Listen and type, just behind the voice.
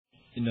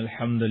Innal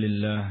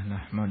hamdalillah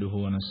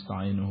nahmaduhu wa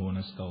nasta'inuhu wa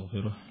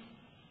nastaghfiruh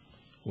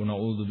wa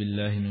na'udzu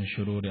billahi min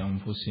shururi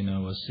anfusina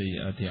wa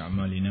sayyiati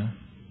a'malina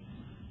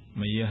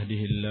may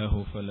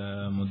yahdihillahu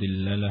fala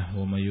mudilla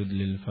lahu wa may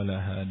yudlil fala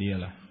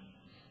hadiya lahu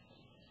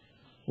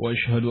wa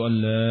ashhadu an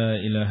la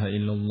ilaha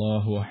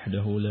illallah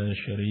wahdahu la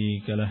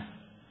syarika lahu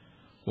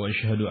wa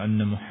ashhadu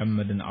anna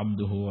Muhammadan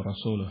 'abduhu wa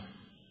rasuluh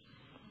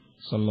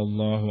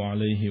sallallahu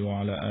alaihi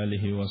wa ala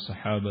alihi wa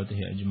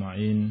sahabatihi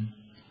ajma'in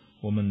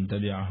wa man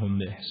tabi'ahum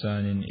bi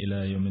ihsanin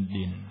ila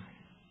yaumiddin.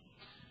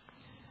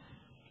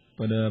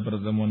 Pada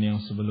pertemuan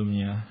yang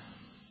sebelumnya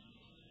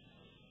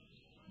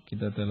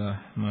kita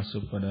telah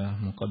masuk pada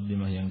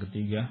muqaddimah yang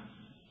ketiga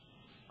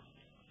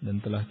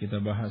dan telah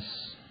kita bahas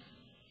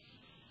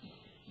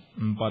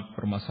 4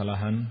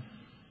 permasalahan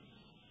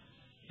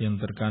yang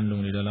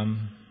terkandung di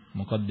dalam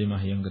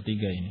muqaddimah yang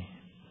ketiga ini.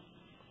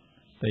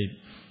 Baik,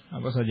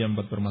 apa saja 4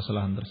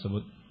 permasalahan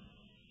tersebut?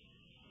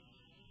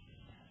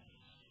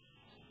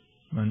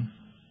 Man?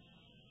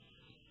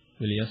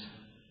 Ilyas?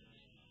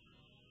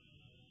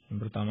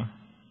 Yang pertama,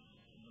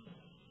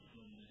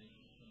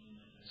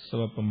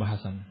 sebab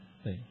pembahasan.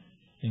 Baik.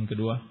 Yang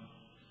kedua,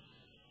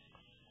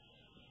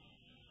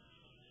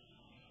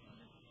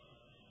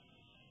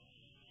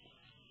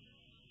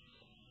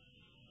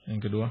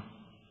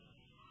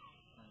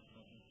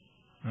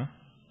 Hah?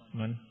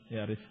 Man?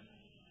 Ya Arif.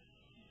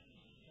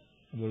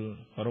 Abul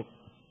Faruk.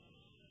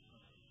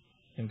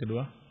 Yang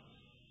kedua?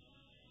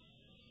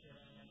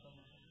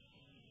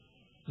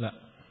 La.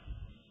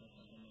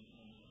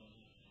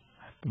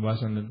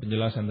 Pembahasan dan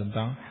penjelasan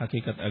tentang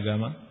hakikat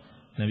agama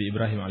Nabi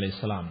Ibrahim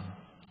alaihissalam.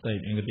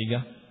 Baik, yang ketiga,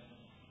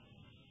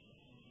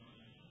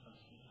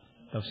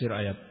 tafsir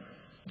ayat.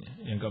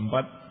 Yang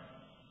keempat,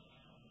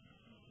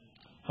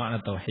 makna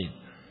tauhid.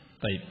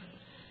 Baik.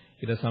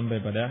 Kita sampai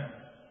pada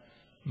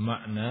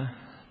makna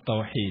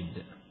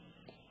tauhid.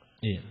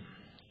 Iya.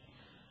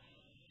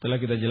 Telah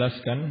kita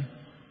jelaskan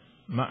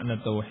makna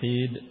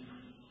tauhid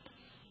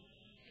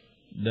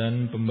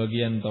dan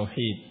pembagian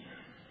tauhid,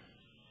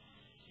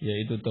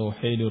 yaitu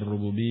tauhidur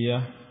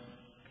rububiyah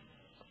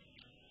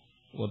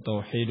wa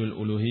tauhidul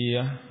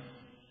uluhiyah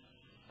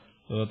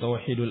wa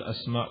tauhidul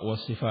asma wa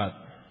sifat.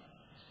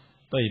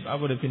 Baik,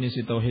 apa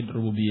definisi tauhid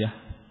rububiyah?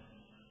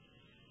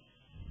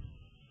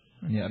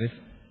 Ani arif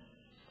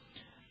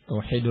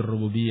tauhidur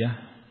rububiyah.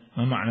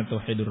 Apa makna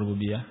tauhidur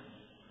rububiyah?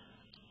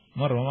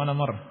 Mana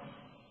mar?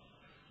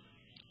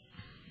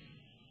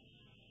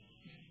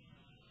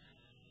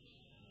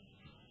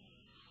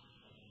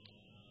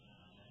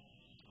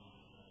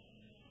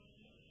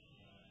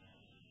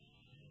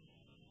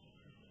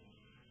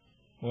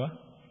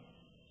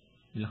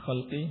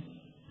 بالخلق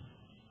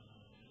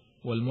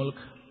والملك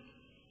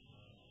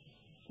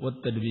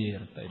والتدبير.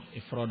 طيب،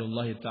 إفراد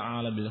الله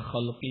تعالى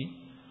بالخلق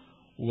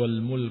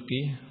والملك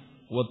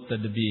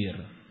والتدبير.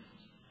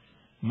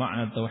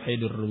 معنى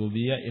توحيد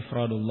الربوبية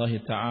إفراد الله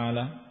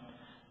تعالى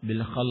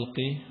بالخلق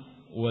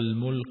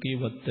والملك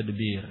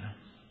والتدبير.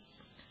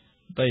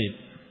 طيب،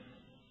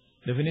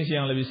 definisi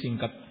yang lebih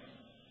singkat.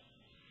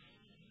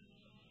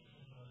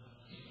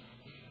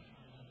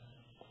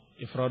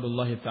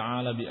 Ifradullah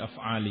ta'ala bi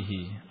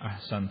af'alihi.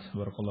 Ahsant,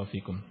 barakallahu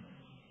fikum.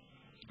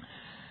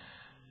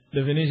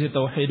 Definisi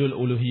tauhidul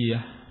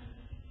uluhiyah.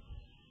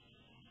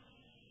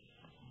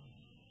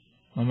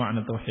 Apa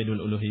makna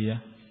tauhidul uluhiyah?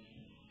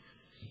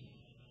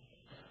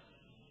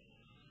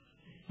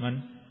 Man?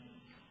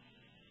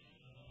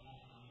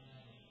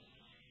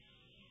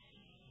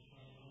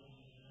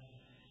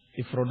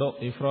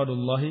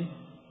 Ifradullah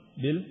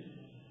bil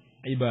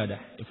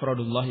ibadah.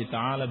 Ifradullah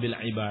ta'ala bil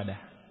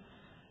ibadah.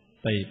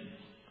 Baik.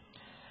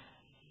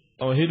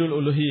 Tauhidul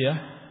uluhiyah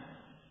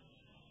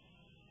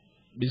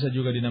bisa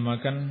juga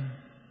dinamakan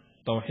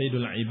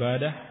tauhidul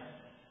ibadah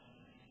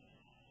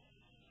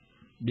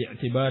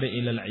bi'tibari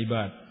ilal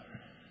ibad.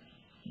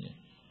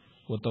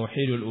 Wa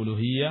tauhidul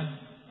uluhiyah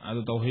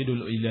atau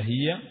tauhidul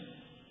ilahiyah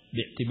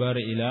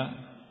bi'tibari ila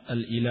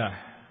al-ilah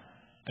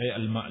ay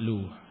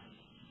al-ma'luh.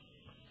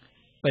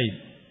 Baik.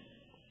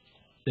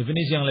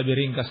 Definisi yang lebih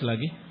ringkas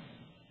lagi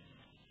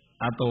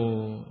atau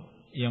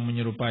yang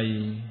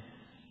menyerupai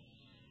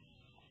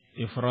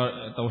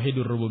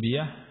tauhidur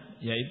rububiyah,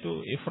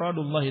 yaitu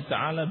ifradullah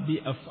ta'ala bi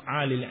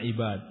af'alil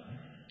ibad.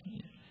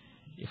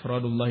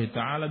 Ifradullah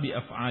ta'ala bi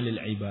af'alil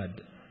ibad.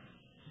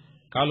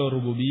 Kalau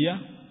rububiyah,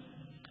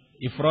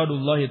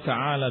 ifradullah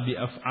ta'ala bi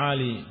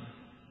af'ali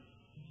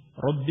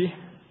rabbih.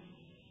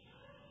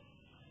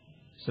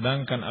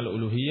 Sedangkan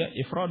al-uluhiyah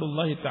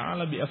ifradullah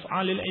ta'ala bi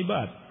af'alil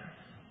ibad.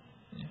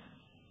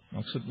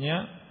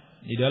 Maksudnya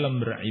di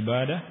dalam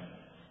beribadah,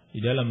 di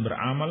dalam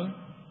beramal,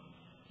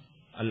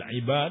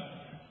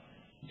 al-ibad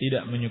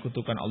tidak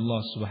menyekutukan Allah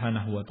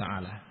Subhanahu wa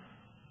taala.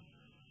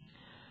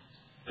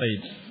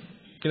 Baik.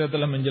 Kita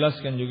telah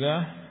menjelaskan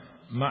juga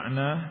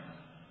makna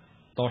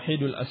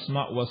tauhidul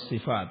asma was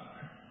sifat,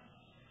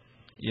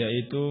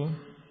 yaitu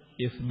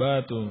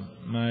isbatu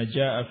ma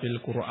jaa fil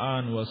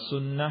Qur'an was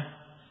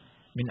sunnah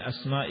min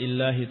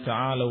asma'illahi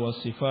ta'ala wa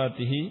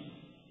sifatihi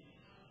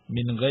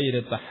min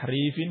ghairi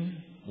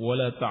tahrifin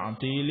wala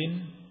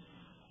ta'tilin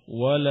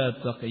wala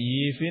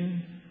taqyifin,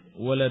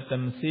 wala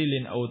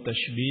tamtsilin aw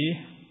tashbih,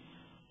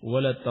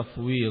 wala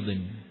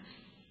tafwidin.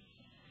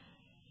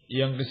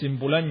 Yang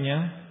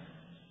kesimpulannya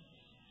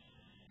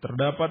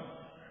terdapat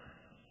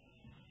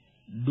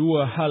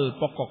dua hal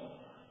pokok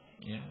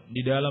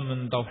di dalam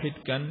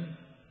mentauhidkan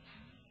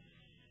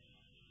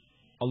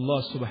Allah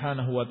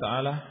Subhanahu wa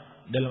taala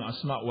dalam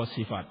asma wa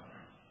sifat.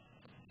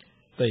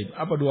 Baik,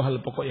 apa dua hal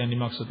pokok yang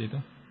dimaksud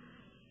itu?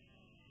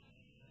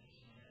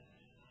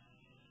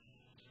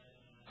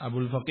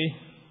 Abul Faqih,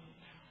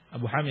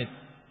 Abu Hamid.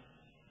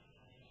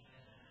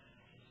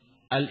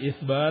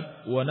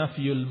 Al-itsbat wa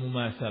nafyul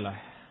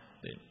mumatsalah.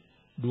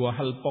 Dua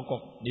hal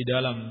pokok di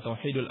dalam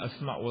tauhidul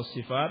asma wa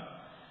sifat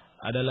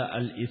adalah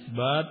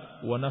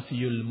al-itsbat wa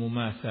nafyul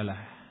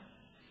mumatsalah.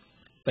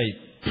 Baik.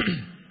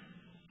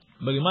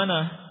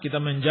 Bagaimana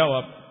kita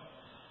menjawab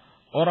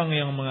orang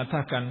yang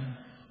mengatakan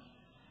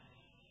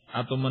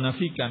atau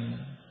menafikan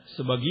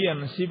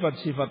sebagian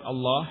sifat-sifat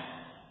Allah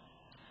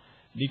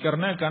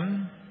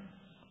dikarenakan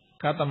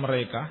kata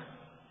mereka,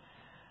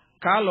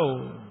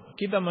 kalau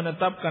kita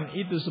menetapkan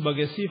itu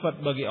sebagai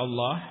sifat bagi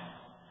Allah,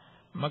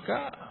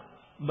 maka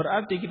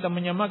berarti kita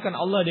menyamakan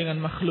Allah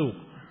dengan makhluk.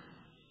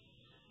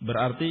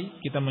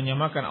 Berarti kita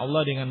menyamakan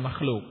Allah dengan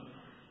makhluk.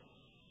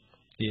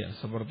 Iya,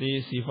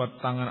 seperti sifat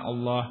tangan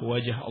Allah,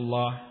 wajah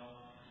Allah.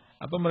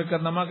 Atau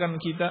mereka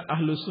namakan kita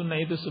ahlu sunnah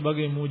itu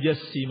sebagai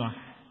mujassimah,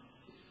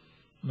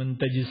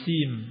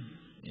 mentajsim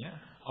ya,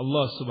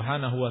 Allah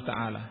Subhanahu wa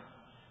ta'ala.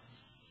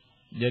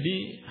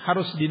 Jadi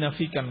harus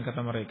dinafikan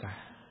kata mereka,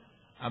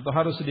 atau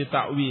harus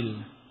ditakwil.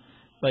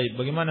 Baik,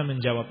 bagaimana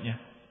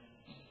menjawabnya?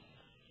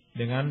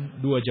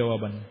 Dengan dua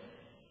jawaban.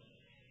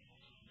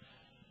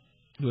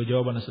 Dua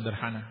jawaban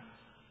sederhana.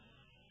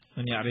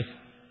 Man ya'rif?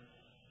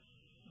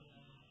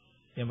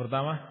 Yang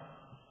pertama,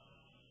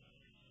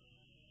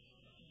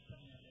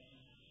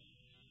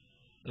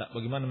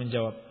 bagaimana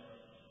menjawab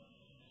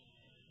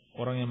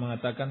orang yang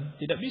mengatakan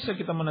tidak bisa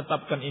kita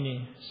menetapkan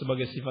ini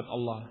sebagai sifat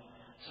Allah.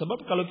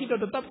 Sebab kalau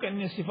kita tetapkan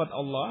ini sifat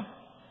Allah,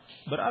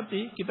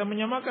 berarti kita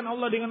menyamakan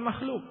Allah dengan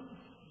makhluk,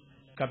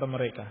 kata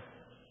mereka.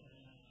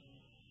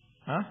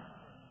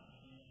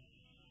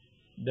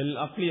 Dalil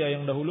aqliyah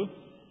yang dahulu.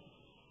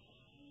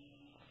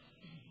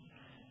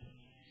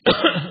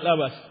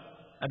 Labas.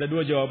 Ada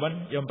dua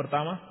jawaban. Yang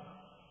pertama,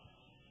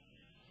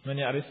 man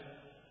ya'rif?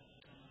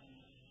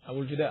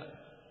 Abul Fida.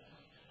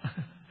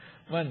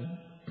 Man?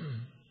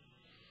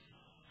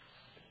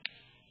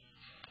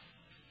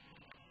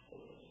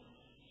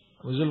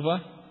 Abu Zulfa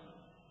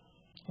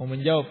mau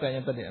menjawab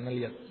kayaknya tadi, Anda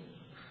lihat.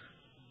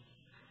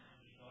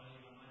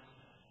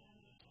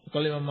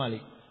 Kalau Imam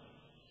Malik,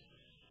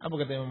 apa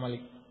kata Imam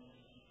Malik?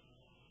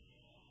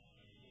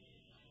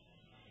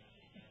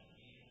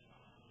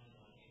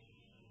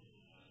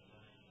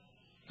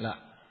 La.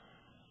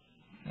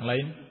 Yang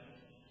lain?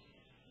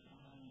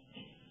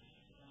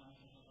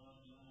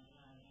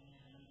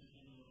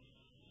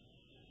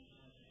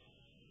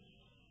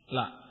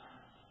 La.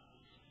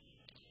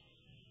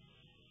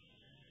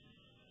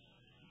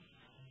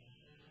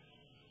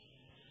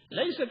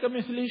 Laisa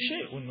kamitslihi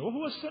syai'un wa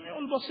huwa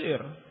as-sami'ul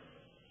basir.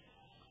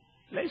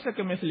 Laisa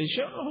kamitslihi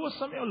syai'un wa huwa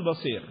as-sami'ul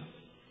basir.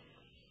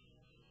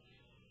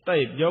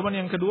 Baik, jawaban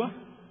yang kedua.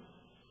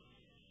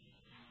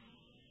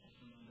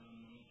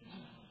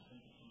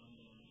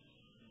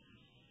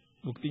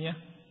 Buktinya?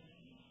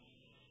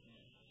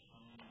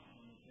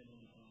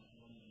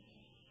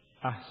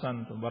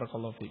 Ahsantum,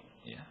 barakallahu fiik.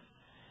 Ya.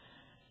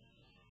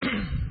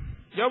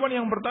 Jawaban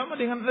yang pertama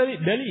dengan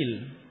dalil.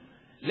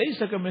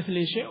 Laisa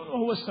kamitslihi syai'un wa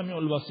huwa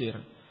as-sami'ul basir.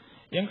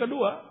 Yang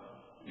kedua,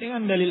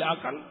 dengan dalil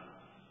akal.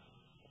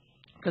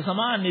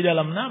 Kesamaan di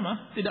dalam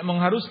nama tidak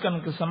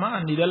mengharuskan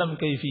kesamaan di dalam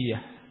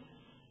kaifiyah,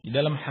 di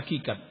dalam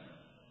hakikat.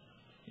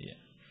 Ya.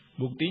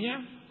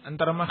 Buktinya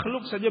antara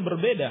makhluk saja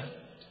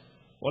berbeda.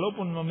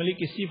 Walaupun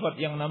memiliki sifat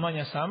yang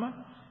namanya sama,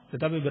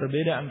 tetapi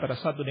berbeda antara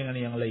satu dengan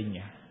yang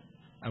lainnya.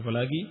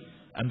 Apalagi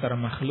antara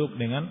makhluk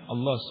dengan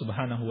Allah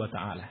Subhanahu wa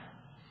ta'ala.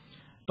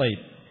 Baik.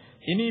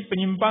 Ini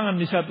penyimpangan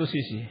di satu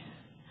sisi.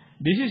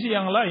 Di sisi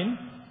yang lain,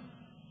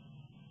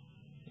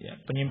 ya,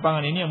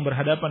 penyimpangan ini yang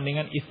berhadapan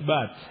dengan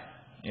itsbat.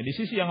 Ya, di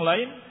sisi yang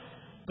lain,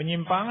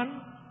 penyimpangan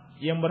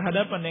yang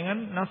berhadapan dengan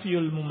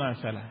nafyul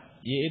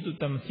mumatsalah, yaitu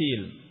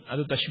tamtsil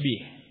atau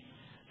tashbih,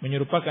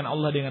 menyerupakan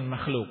Allah dengan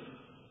makhluk.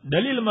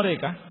 Dalil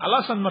mereka,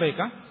 alasan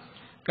mereka,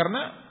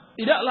 karena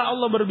tidaklah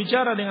Allah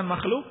berbicara dengan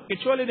makhluk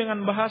kecuali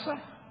dengan bahasa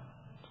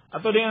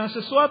atau dengan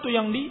sesuatu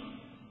yang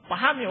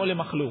dipahami oleh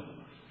makhluk.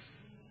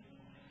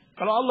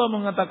 Kalau Allah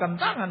mengatakan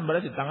tangan,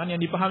 berarti tangan yang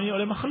dipahami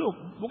oleh makhluk,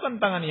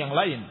 bukan tangan yang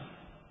lain.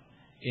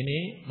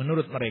 Ini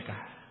menurut mereka.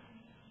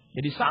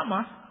 Jadi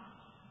sama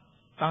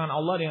tangan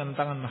Allah dengan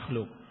tangan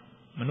makhluk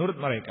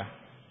menurut mereka.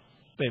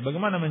 Tapi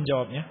bagaimana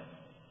menjawabnya?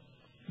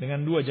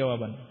 Dengan dua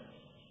jawaban.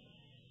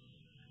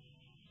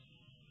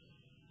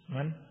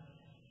 Man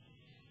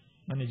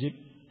ijib?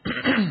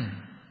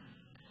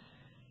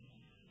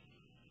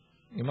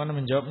 Gimana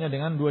menjawabnya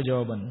dengan dua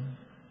jawaban?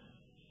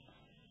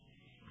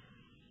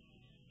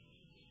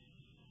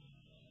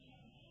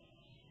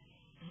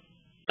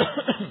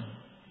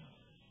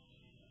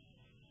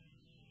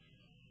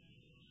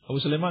 Abu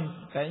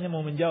Sulaiman kayaknya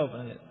mau menjawab.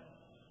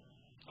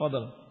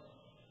 Fadal.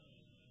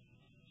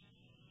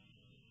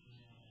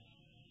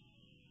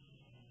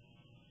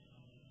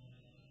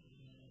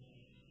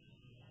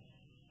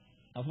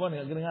 Afwan,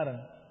 enggak kedengaran.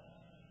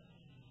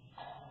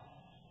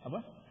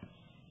 Apa?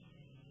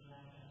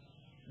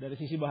 Dari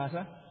sisi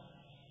bahasa?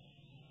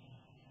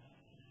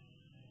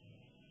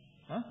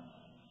 Hah?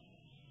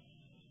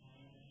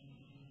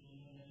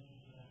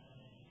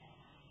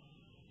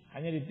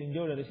 Hanya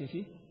ditinjau dari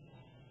sisi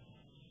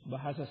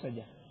bahasa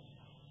saja.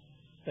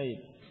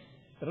 Baik.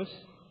 Terus?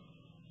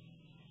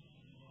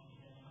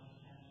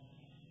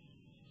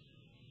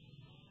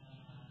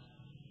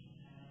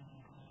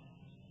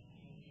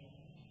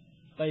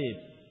 Baik.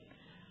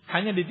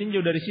 Hanya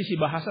ditinjau dari sisi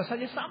bahasa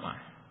saja sama.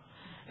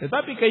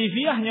 Tetapi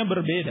kaifiyahnya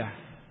berbeda.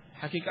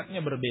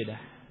 Hakikatnya berbeda.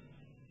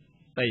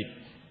 Baik.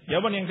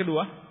 Jawaban yang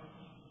kedua.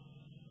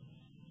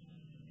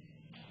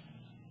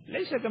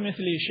 Laisa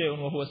kamitslihi syai'un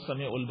wa huwas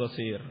samiul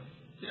basir.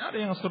 Tidak ada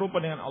yang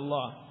serupa dengan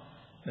Allah.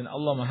 Dan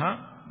Allah Maha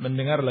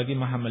mendengar lagi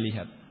Maha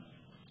melihat.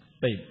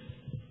 Baik.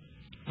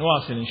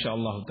 Nuwasil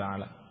insyaallah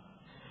taala.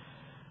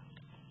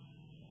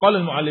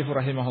 Qala al-mu'allif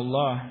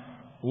rahimahullah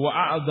wa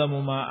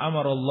a'zamu ma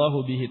amara Allah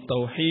bihi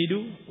at-tauhid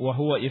wa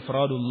huwa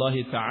ifradullah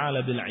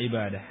ta'ala bil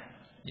ibadah.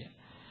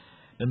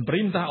 Dan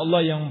perintah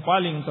Allah yang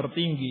paling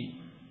tertinggi,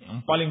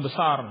 yang paling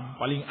besar,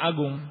 paling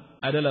agung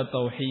adalah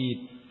tauhid,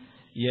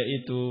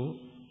 yaitu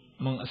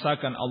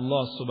mengesahkan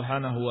Allah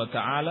Subhanahu wa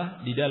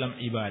taala di dalam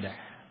ibadah.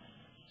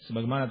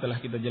 Sebagaimana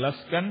telah kita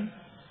jelaskan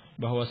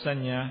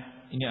bahwasannya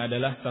ini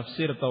adalah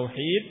tafsir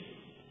tauhid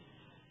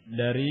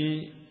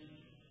dari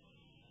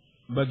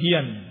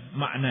bagian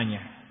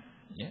maknanya.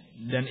 Ya,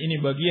 dan ini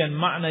bagian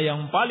makna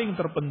yang paling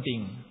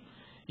terpenting,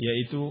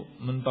 yaitu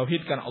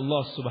mentauhidkan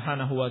Allah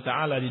Subhanahu wa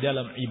taala di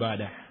dalam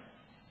ibadah.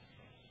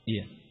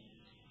 Iya.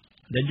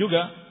 Dan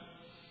juga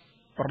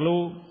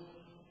perlu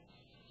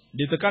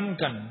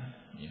ditekankan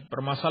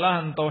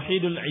permasalahan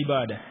tauhidul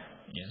ibadah,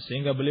 ya,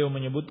 sehingga beliau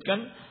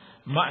menyebutkan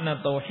makna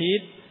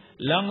tauhid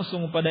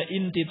langsung pada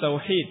inti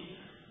tauhid.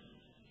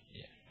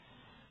 Ya.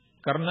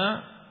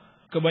 Karena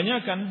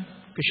kebanyakan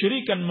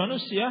kesyirikan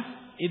manusia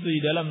itu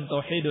di dalam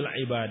tauhidul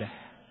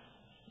ibadah.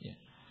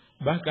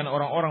 Bahkan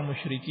orang-orang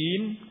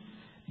musyrikin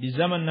di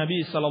zaman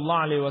Nabi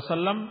sallallahu alaihi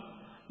wasallam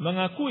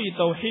mengakui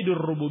tauhidur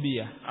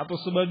rububiyah atau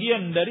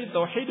sebagian dari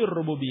tauhidur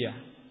rububiyah.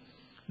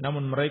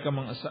 Namun mereka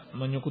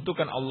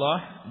menyekutukan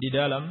Allah di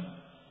dalam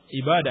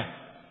ibadah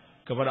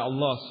kepada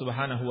Allah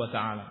Subhanahu wa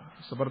taala.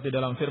 Seperti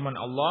dalam firman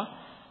Allah,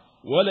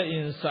 "Wa la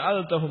in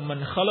sa'altahum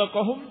man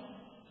khalaqahum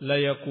la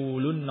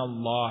yaqulunna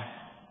Allah."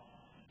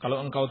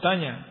 Kalau engkau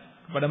tanya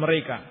kepada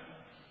mereka,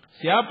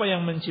 siapa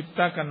yang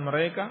menciptakan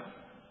mereka?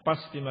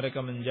 Pasti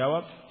mereka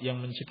menjawab, yang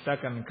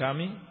menciptakan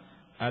kami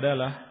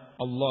adalah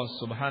Allah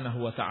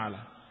Subhanahu wa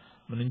taala.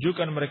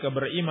 Menunjukkan mereka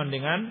beriman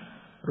dengan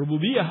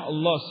rububiyah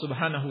Allah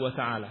Subhanahu wa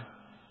taala.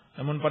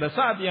 Namun pada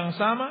saat yang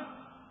sama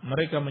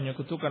mereka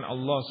menyekutukan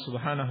Allah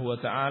Subhanahu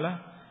wa taala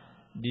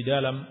di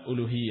dalam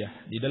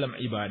uluhiyah, di dalam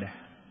ibadah.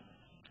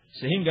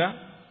 Sehingga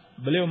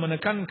beliau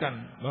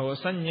menekankan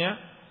bahwasannya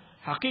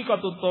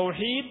hakikatut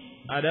tauhid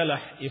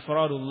adalah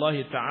ifradullah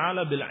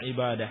taala bil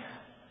ibadah.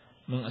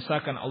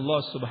 Mengesahkan Allah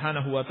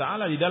Subhanahu wa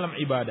taala di dalam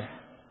ibadah.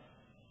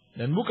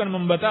 Dan bukan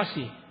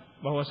membatasi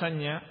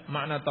bahwasannya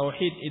makna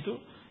tauhid itu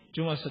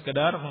cuma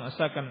sekedar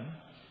mengesahkan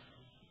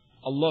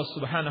Allah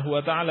Subhanahu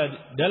wa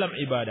taala dalam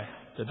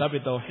ibadah,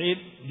 tetapi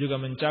tauhid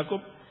juga mencakup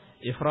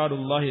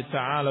ifradullah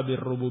taala bir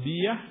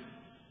rububiyah,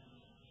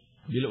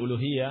 bil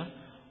uluhiyah,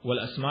 wal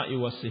asma'i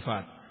was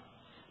sifat.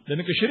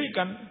 Dan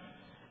kesyirikan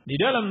di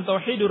dalam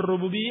tauhidur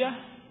rububiyah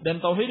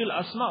dan tauhidul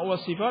asma'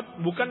 was sifat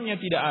bukannya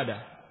tidak ada,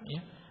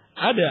 ya.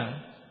 Ada,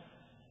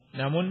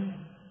 namun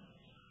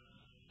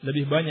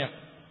lebih banyak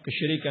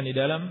kesyirikan di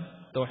dalam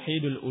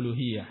tauhidul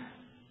uluhiyah.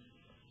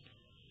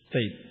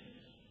 Baik.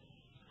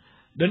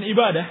 Dan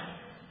ibadah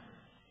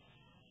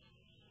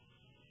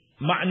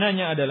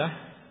maknanya adalah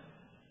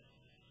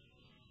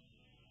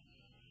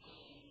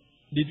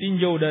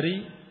ditinjau dari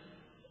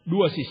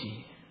dua sisi.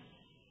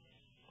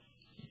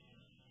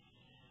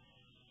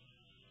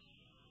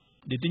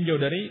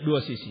 Ditinjau dari dua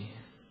sisi.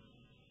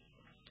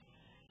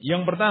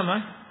 Yang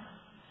pertama,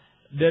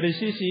 dari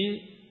sisi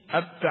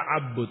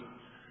at-ta'abbud,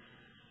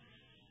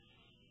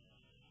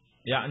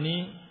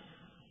 yakni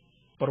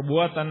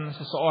perbuatan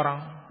seseorang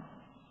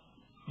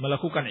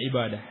melakukan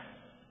ibadah.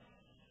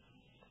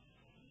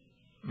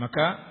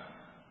 Maka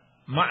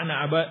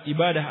makna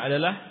ibadah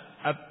adalah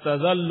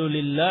at-tadhallu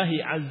lillahi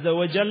azza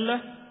wa jalla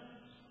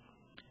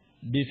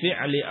bi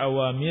fi'li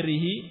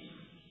awamirihi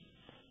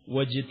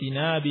wa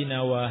jitinabi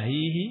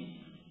nawahihi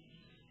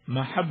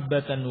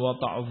mahabbatan wa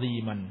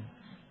ta'ziman.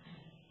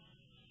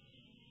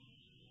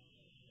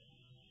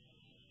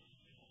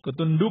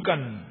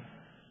 Ketundukan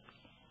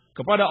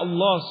kepada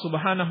Allah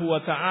Subhanahu wa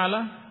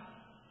taala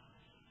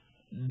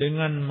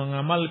dengan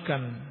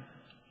mengamalkan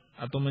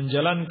atau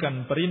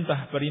menjalankan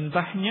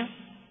perintah-perintahnya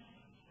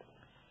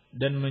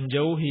dan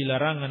menjauhi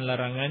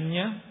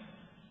larangan-larangannya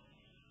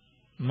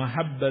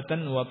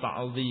mahabbatan wa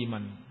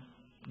ta'ziman,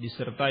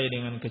 disertai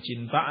dengan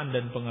kecintaan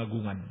dan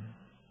pengagungan.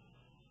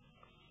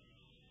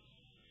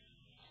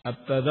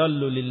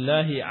 At-tadhallu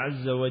lillahi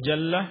azza wa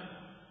jalla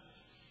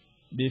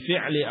bi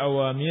fi'li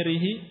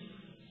awamirihi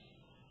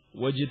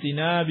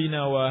wajtinabi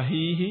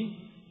nawahihi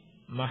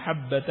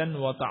mahabbatan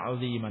wa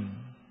ta'ziman.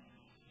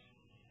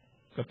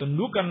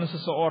 Ketundukan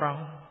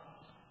seseorang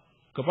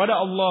kepada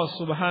Allah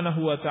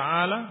Subhanahu wa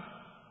taala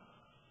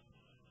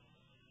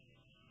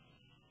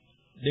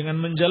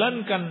dengan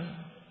menjalankan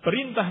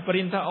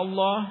perintah-perintah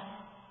Allah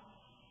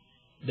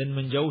dan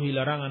menjauhi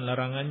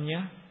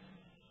larangan-larangannya,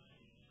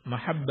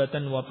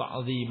 mahabbatan wa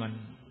ta'ziman,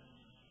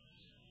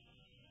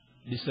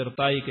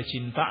 disertai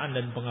kecintaan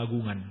dan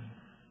pengagungan.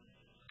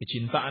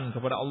 Kecintaan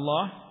kepada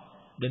Allah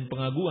dan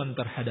pengagungan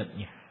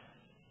terhadapnya.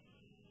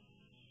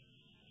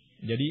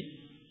 Jadi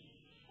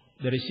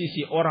dari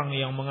sisi orang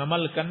yang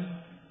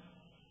mengamalkan,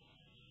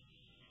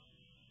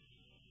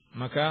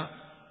 maka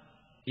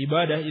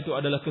ibadah itu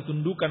adalah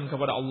ketundukan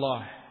kepada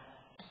Allah.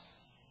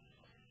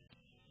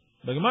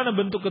 Bagaimana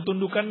bentuk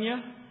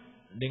ketundukannya?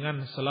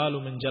 Dengan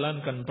selalu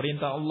menjalankan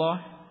perintah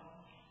Allah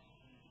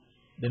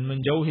dan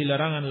menjauhi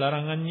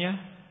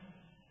larangan-larangannya,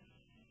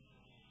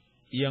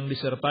 yang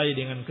disertai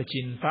dengan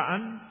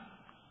kecintaan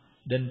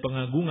dan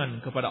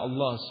pengagungan kepada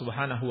Allah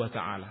Subhanahu wa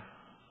taala.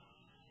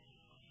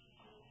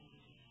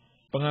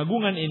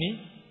 Pengagungan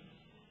ini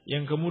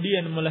yang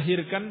kemudian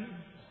melahirkan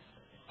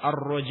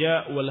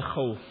ar-raja wal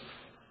khauf.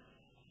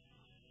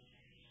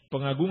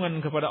 Pengagungan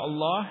kepada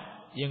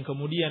Allah yang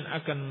kemudian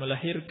akan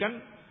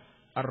melahirkan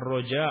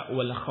ar-raja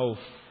wal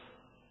khauf.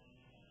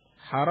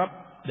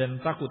 Harap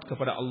dan takut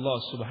kepada Allah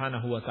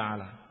Subhanahu wa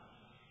taala.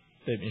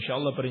 Baik,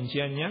 insyaallah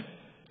perinciannya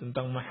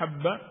tentang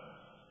mahabbah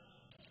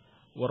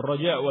wal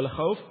raja wal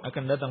khauf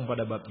akan datang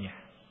pada babnya.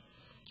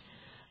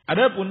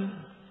 Adapun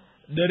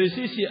dari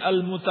sisi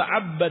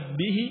al-muta'abbad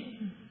bihi,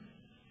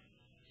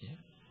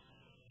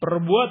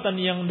 perbuatan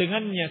yang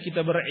dengannya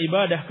kita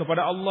beribadah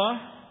kepada Allah,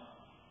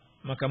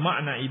 maka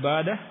makna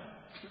ibadah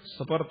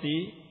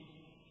seperti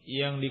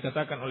yang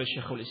dikatakan oleh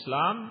Syekhul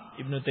Islam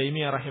Ibnu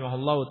Taimiyah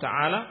rahimahullahu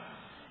taala,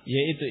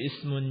 yaitu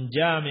ismun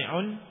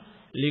jami'un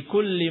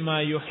likulli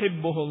ma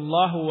yuhibbuhu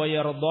Allah wa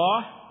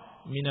yardah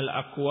minal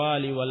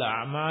aqwali wal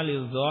a'mali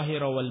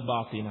adh-dhahira wal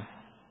batinah.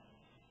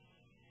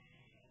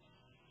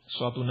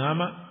 Suatu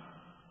nama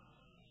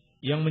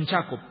yang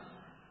mencakup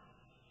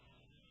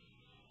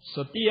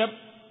setiap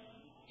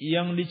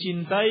yang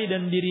dicintai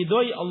dan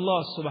diridhoi Allah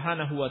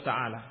Subhanahu wa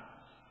taala,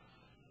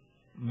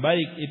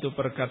 baik itu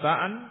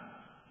perkataan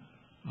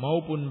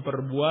maupun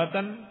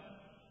perbuatan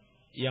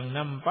yang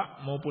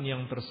nampak maupun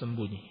yang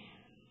tersembunyi.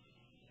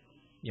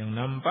 Yang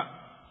nampak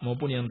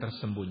maupun yang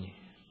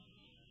tersembunyi.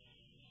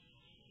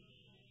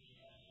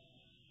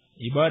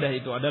 Ibadah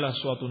itu adalah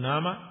suatu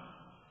nama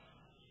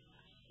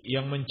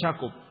yang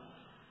mencakup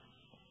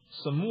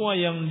semua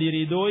yang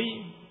diridhoi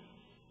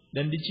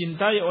dan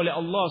dicintai oleh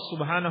Allah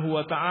Subhanahu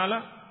wa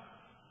taala,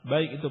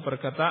 baik itu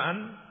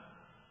perkataan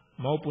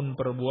maupun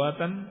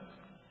perbuatan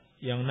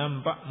yang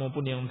nampak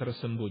maupun yang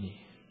tersembunyi.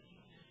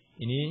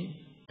 Ini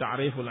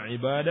ta'riful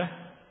ibadah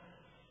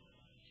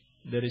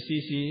dari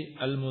sisi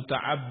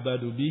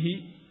al-muta'abbadu bihi,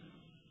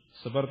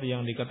 seperti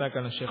yang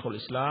dikatakan Syekhul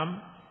Islam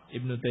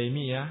Ibnu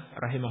Taimiyah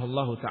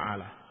rahimahullahu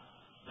taala.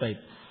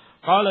 Baik.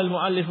 Qala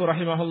al-muallif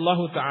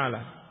rahimahullahu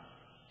taala,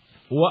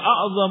 wa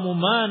a'zamu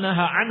ma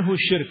naha anhu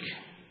syirk.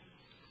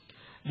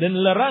 Dan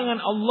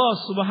larangan Allah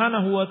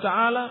Subhanahu wa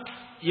taala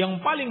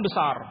yang paling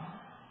besar,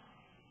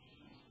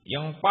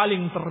 yang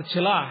paling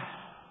tercelah,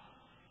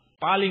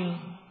 paling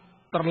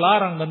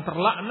terlarang dan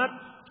terlaknat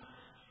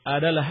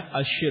adalah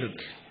asyirk,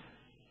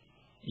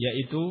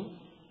 yaitu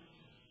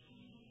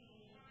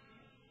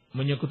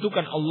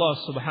menyekutukan Allah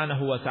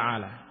Subhanahu wa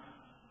taala.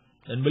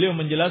 Dan beliau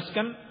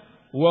menjelaskan,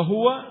 wa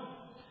huwa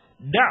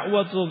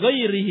da'watu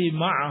ghairihi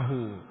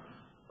ma'ahu,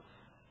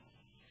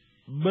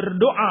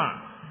 berdoa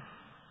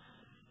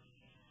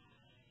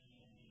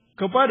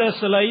kepada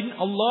selain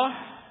Allah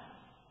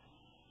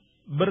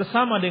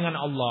bersama dengan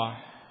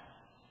Allah.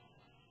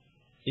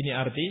 Ini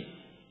arti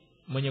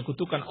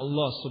menyekutukan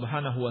Allah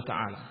Subhanahu wa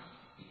taala.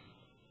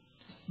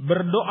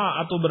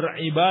 Berdoa atau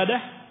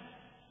beribadah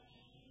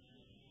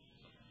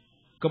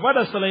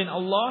kepada selain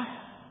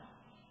Allah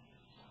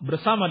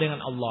bersama dengan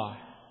Allah.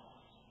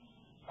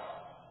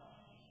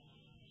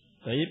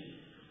 Baik.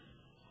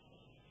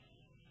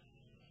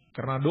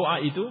 Karena doa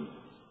itu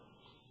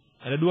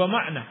ada dua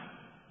makna.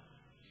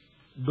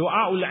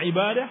 Doaul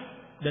ibadah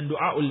dan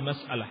doaul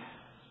mas'alah.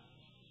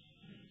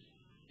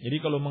 Jadi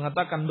kalau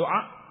mengatakan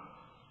doa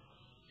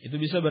itu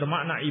bisa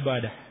bermakna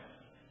ibadah.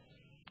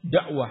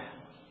 Dakwah,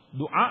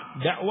 doa,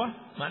 dakwah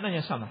maknanya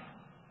sama.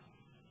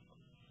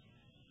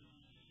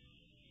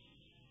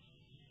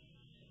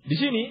 Di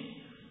sini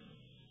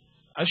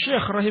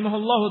Asy-Syaikh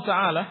rahimahullahu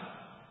taala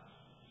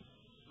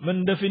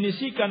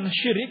mendefinisikan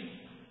syirik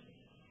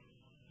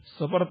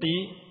seperti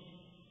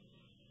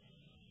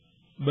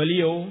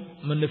beliau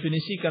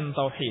mendefinisikan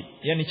tauhid,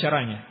 yakni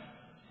caranya,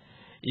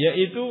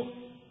 yaitu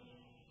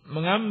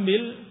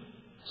mengambil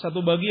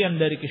satu bagian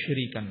dari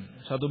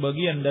kesyirikan, satu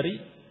bagian dari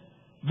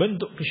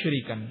bentuk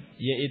kesyirikan,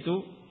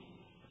 yaitu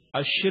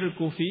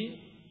asyirku fi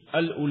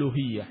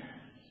al-uluhiyah.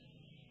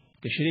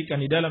 Kesyirikan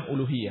di dalam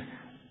uluhiyah.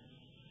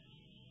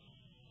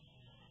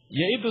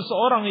 Yaitu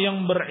seorang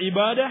yang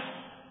beribadah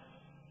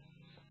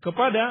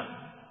kepada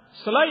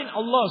selain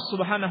Allah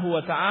Subhanahu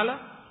wa taala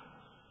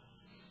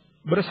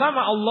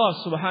bersama Allah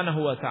Subhanahu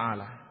wa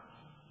taala.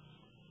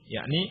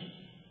 Yakni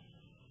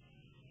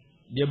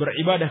dia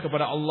beribadah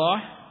kepada Allah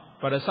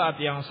pada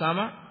saat yang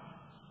sama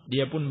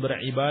dia pun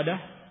beribadah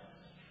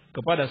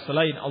kepada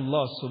selain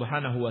Allah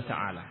Subhanahu wa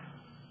taala.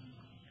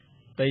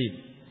 Baik.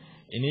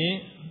 Ini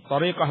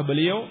thariqah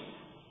beliau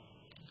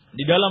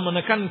di dalam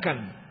menekankan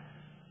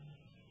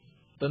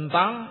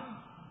tentang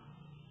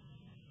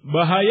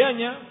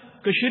bahayanya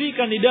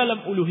kesyirikan di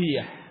dalam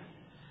uluhiyah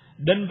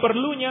dan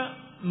perlunya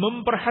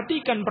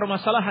memperhatikan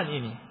permasalahan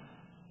ini.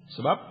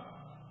 Sebab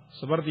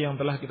seperti yang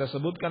telah kita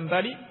sebutkan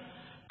tadi,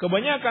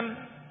 kebanyakan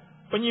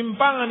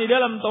penyimpangan di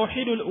dalam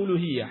tauhidul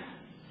uluhiyah,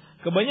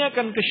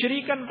 kebanyakan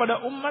kesyirikan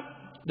pada umat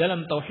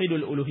dalam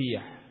tauhidul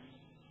uluhiyah.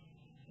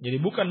 Jadi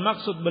bukan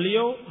maksud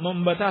beliau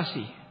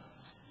membatasi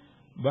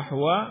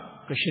bahwa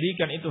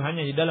kesyirikan itu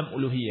hanya di dalam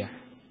uluhiyah.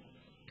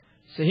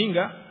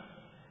 Sehingga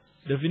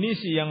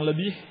definisi yang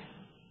lebih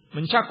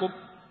mencakup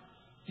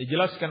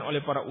dijelaskan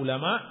oleh para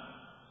ulama,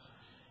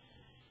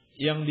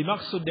 yang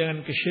dimaksud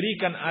dengan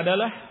kesyirikan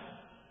adalah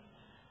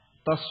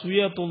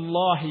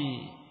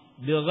taswiyatullahi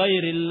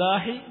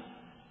bighairillahi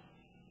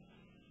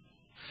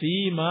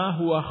fima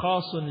huwa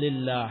khasun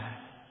lillah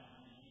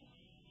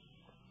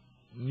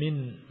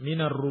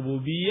minar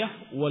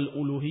rububiyah wal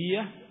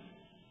uluhiyah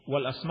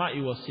wal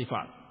asma'i was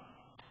sifat.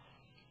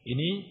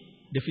 Ini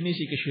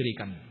definisi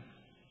kesyirikan.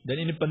 Dan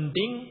ini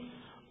penting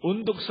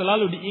untuk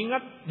selalu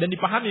diingat dan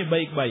dipahami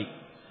baik-baik.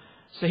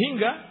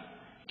 Sehingga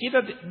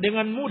kita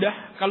dengan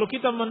mudah kalau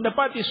kita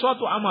mendapati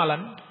suatu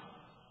amalan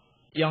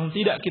yang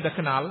tidak kita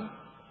kenal,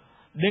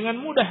 dengan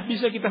mudah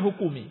bisa kita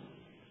hukumi.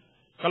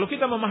 Kalau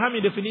kita memahami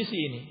definisi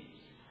ini,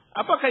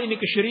 apakah ini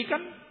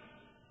kesyirikan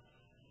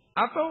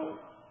atau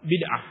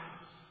bid'ah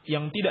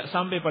yang tidak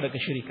sampai pada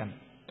kesyirikan?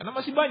 Karena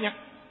masih banyak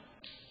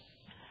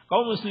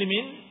kaum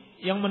muslimin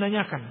yang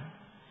menanyakan,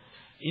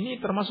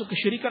 ini termasuk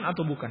kesyirikan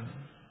atau bukan?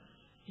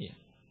 Ya.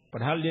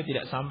 Padahal dia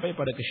tidak sampai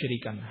pada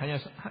kesyirikan, hanya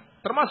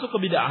termasuk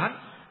kebid'ahan,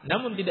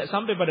 namun tidak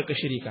sampai pada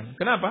kesyirikan.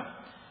 Kenapa?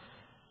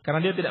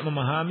 Karena dia tidak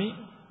memahami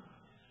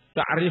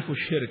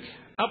ta'rifus syirik.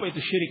 Apa itu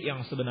syirik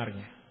yang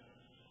sebenarnya?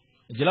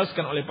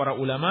 Dijelaskan oleh para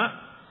ulama,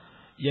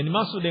 yang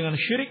dimaksud dengan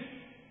syirik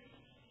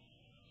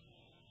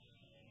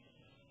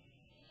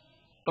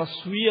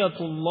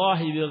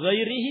taswiyatullahi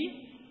bighairihi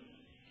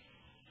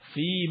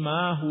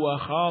fima huwa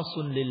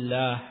khasun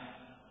lillah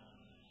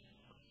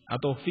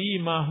atau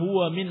fima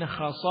huwa min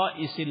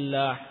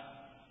khasaisillah.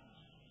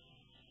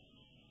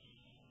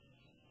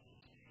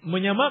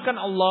 Menyamakan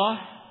Allah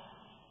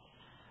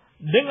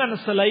dengan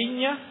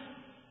selainnya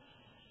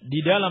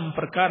di dalam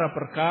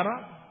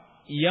perkara-perkara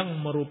yang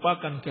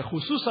merupakan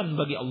kekhususan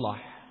bagi Allah.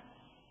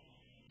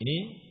 Ini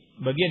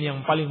bagian yang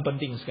paling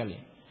penting sekali.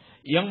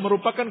 Yang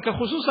merupakan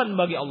kekhususan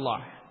bagi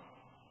Allah.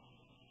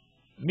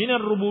 Minar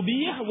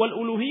rububiyah wal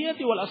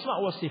uluhiyati wal asma'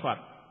 was sifat.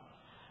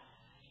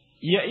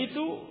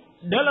 Yaitu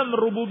dalam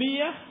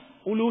rububiyah,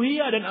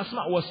 uluhiyah dan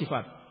asma' was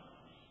sifat.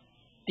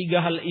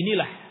 Tiga hal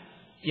inilah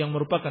yang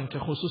merupakan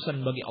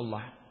kekhususan bagi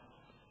Allah.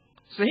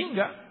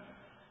 Sehingga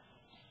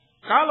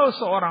kalau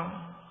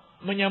seorang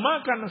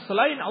menyamakan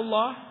selain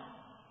Allah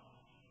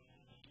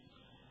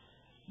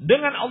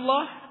dengan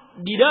Allah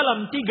di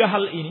dalam tiga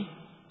hal ini,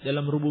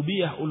 dalam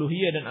rububiyah,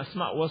 uluhiyah dan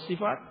asma' wa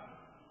sifat,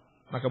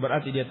 maka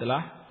berarti dia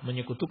telah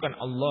menyekutukan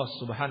Allah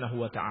Subhanahu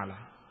wa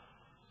taala.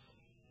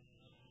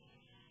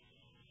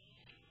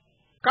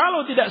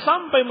 Kalau tidak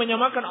sampai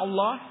menyamakan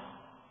Allah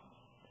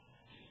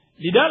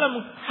di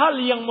dalam hal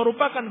yang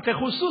merupakan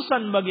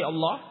kekhususan bagi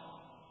Allah,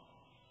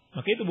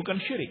 maka itu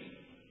bukan syirik.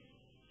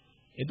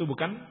 Itu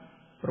bukan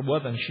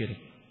perbuatan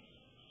syirik.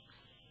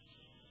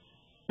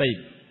 Baik.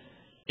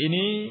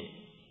 Ini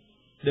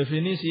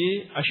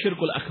definisi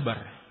asyirkul akbar.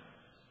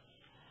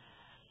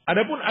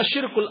 Adapun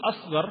asyirkul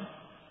asghar,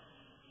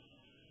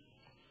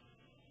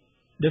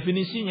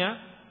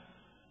 definisinya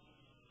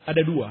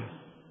ada dua.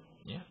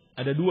 Ya,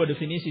 ada dua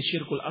definisi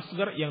syirkul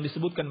asghar yang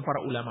disebutkan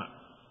para ulama.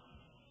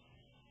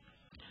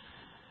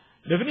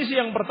 Definisi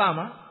yang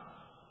pertama,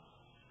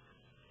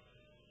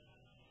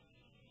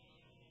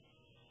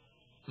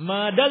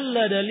 ma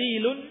dalla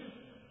dalilun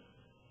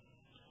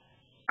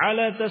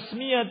ala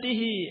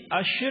tasmiyatihi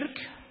asyirk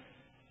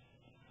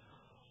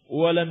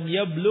wa lam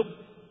yablugh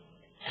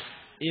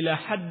ila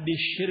haddi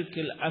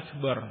syirkil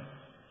akbar.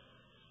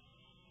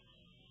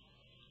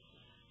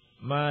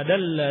 Ma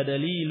dalla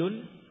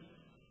dalilun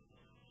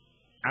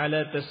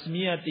ala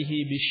tasmiyatihi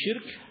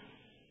bisyirk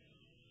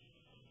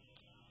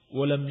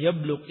wa lam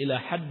yablugh ila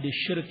haddi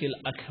syirkil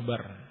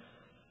akbar.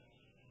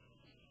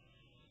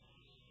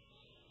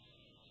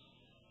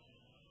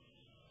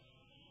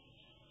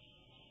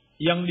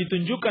 Yang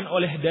ditunjukkan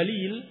oleh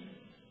dalil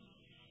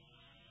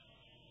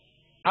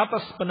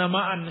atas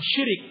penamaan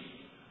syirik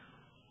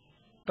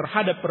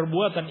terhadap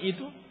perbuatan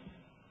itu,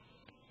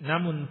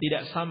 namun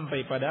tidak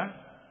sampai pada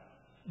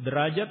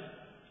derajat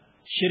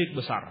syirik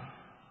besar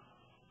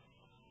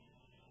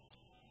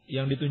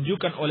yang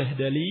ditunjukkan oleh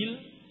dalil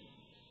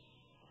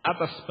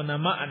atas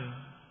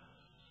penamaan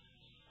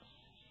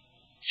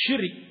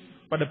syirik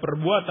pada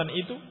perbuatan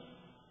itu,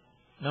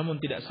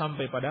 namun tidak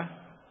sampai pada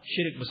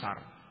syirik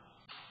besar.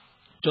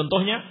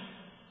 Contohnya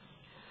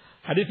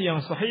hadis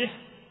yang sahih,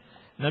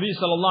 Nabi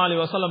sallallahu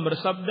alaihi wasallam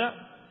bersabda,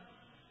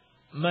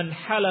 "Man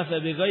halafa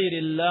bi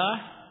ghairillah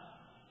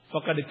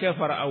faqad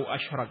kafara aw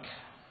asyrak."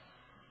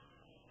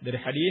 Dari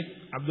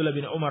hadis Abdullah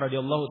bin Umar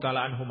radhiyallahu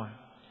taala anhuma.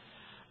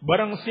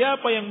 Barang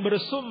siapa yang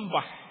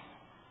bersumpah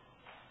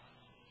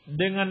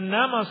dengan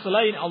nama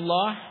selain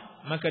Allah,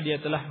 maka dia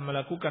telah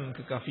melakukan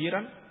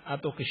kekafiran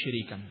atau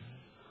kesyirikan.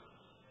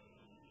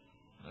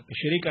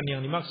 Kesyirikan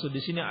yang dimaksud di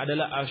sini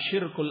adalah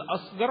asyirkul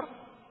asgar,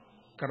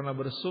 karena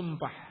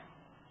bersumpah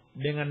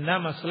dengan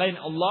nama selain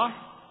Allah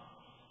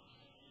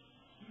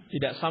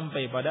tidak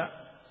sampai pada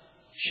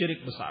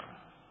syirik besar.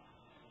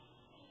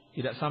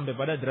 Tidak sampai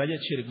pada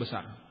derajat syirik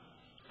besar.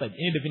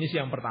 Ini definisi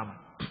yang pertama.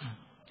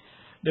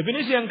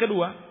 Definisi yang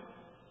kedua,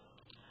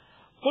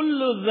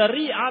 kullu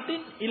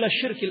dzari'atin ila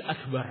syirkil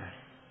akbar.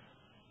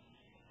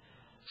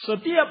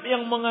 Setiap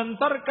yang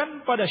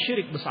mengantarkan pada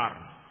syirik besar.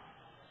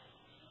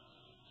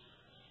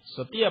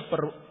 Setiap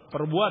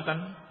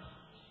perbuatan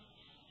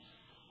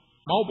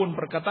maupun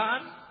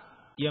perkataan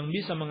yang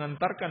bisa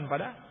mengantarkan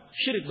pada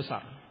syirik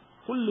besar.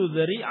 Kullu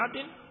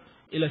dzari'atin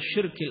ila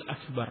syirkil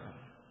akbar.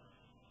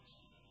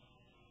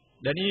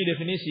 Dan ini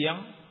definisi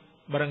yang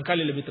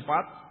barangkali lebih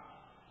tepat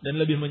dan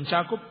lebih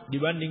mencakup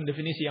dibanding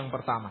definisi yang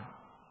pertama.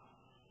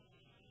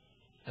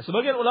 Nah,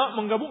 sebagian ulama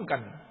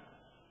menggabungkan.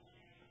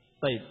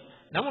 Baik.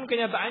 Namun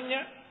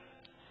kenyataannya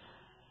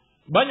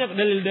banyak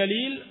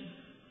dalil-dalil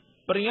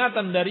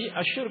peringatan dari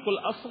asyirkul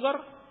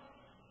asghar,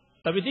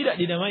 tapi tidak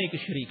dinamai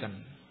kesyirikan.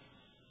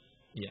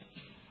 Ya.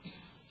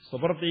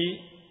 Seperti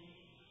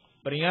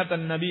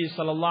peringatan Nabi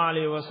sallallahu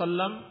alaihi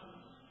wasallam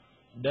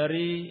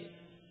dari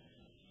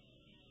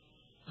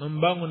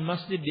membangun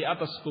masjid di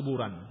atas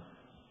kuburan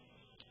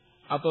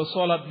atau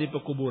sholat di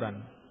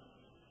pekuburan.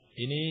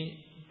 Ini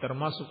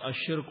termasuk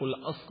asyirkul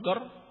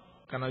asghar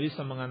karena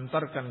bisa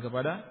mengantarkan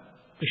kepada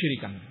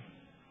kesyirikan,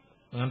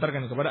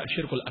 mengantarkan kepada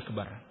asyirkul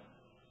akbar.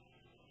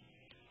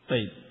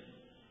 Baik.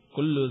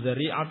 Kullu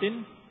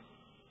dzari'atin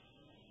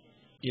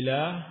ila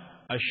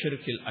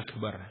asyirkil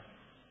akbar.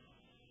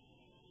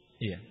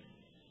 Iya.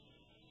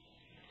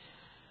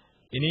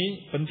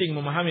 Ini penting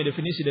memahami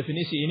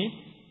definisi-definisi ini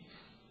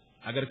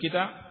agar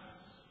kita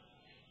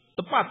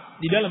tepat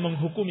di dalam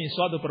menghukumi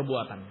suatu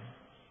perbuatan.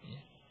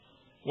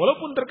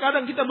 Walaupun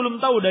terkadang kita belum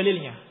tahu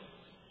dalilnya,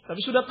 tapi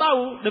sudah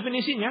tahu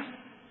definisinya,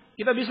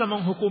 kita bisa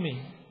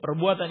menghukumi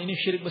perbuatan ini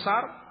syirik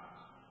besar,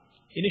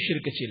 ini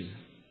syirik kecil.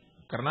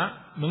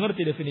 Karena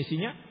mengerti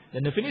definisinya,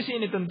 dan definisi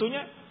ini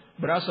tentunya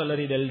berasal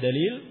dari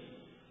dalil-dalil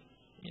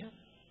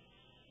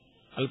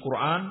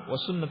Al-Quran wa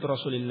sunnatu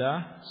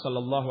Rasulillah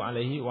sallallahu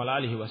alaihi wa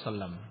alihi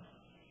wasallam.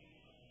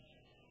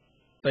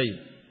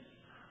 Baik.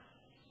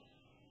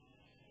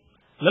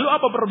 Lalu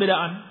apa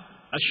perbedaan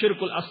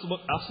asyirkul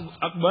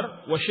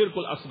akbar wa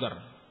syirkul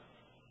asgar?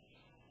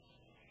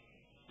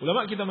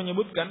 Ulama kita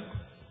menyebutkan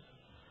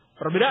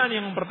perbedaan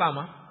yang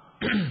pertama,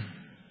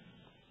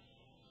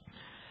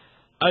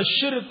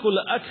 asyirkul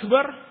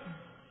akbar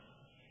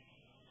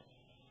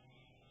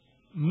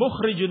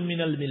mukhrijun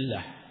minal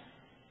millah.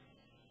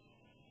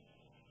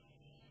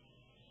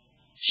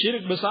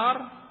 Syirik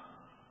besar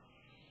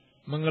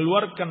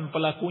mengeluarkan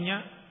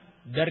pelakunya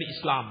dari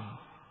Islam.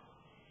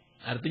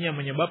 Artinya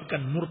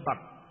menyebabkan murtad,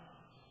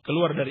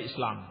 keluar dari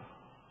Islam.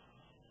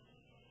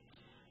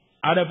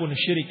 Adapun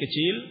syirik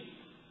kecil,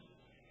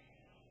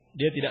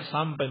 dia tidak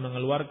sampai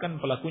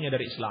mengeluarkan pelakunya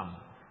dari Islam,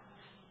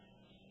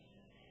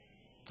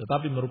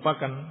 tetapi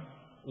merupakan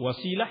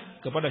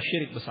wasilah kepada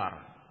syirik besar.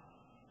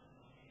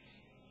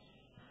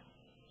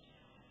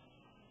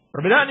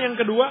 Perbedaan yang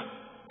kedua,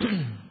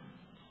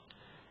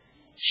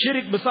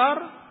 syirik besar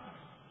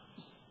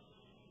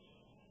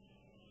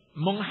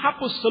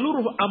menghapus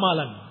seluruh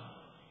amalan.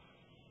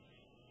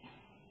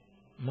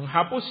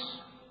 Menghapus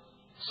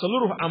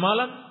seluruh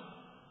amalan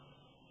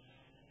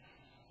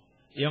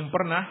yang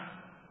pernah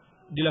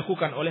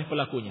dilakukan oleh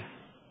pelakunya.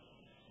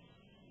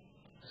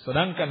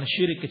 Sedangkan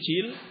syirik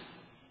kecil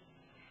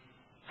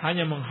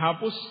hanya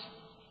menghapus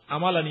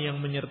amalan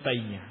yang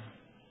menyertainya.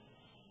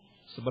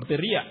 Seperti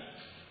riya.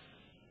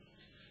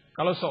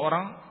 Kalau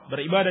seorang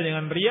beribadah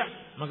dengan riya,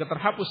 maka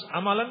terhapus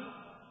amalan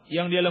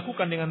yang dia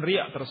lakukan dengan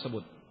riya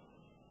tersebut.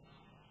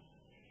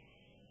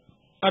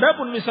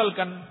 Adapun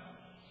misalkan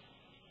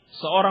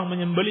seorang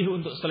menyembelih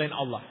untuk selain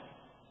Allah,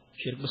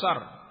 syirik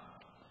besar,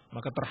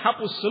 maka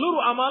terhapus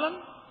seluruh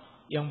amalan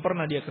yang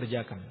pernah dia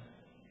kerjakan.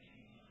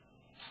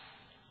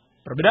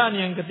 Perbedaan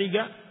yang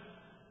ketiga,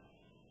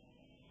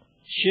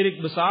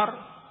 syirik besar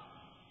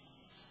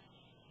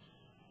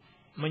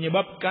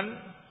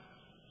menyebabkan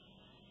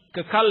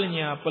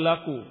kekalnya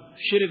pelaku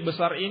syirik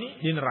besar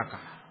ini di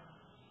neraka.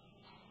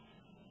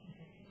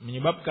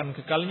 Menyebabkan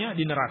kekalnya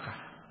di neraka.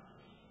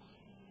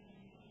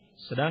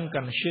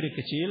 Sedangkan syirik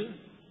kecil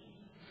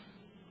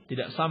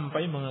tidak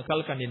sampai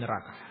mengekalkan di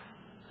neraka.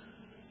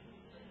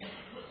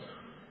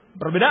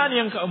 Perbedaan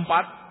yang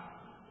keempat,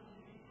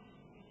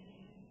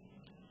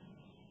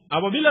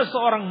 apabila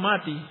seorang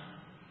mati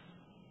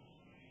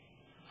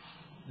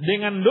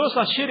dengan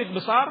dosa syirik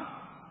besar,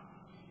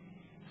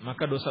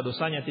 maka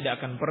dosa-dosanya tidak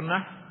akan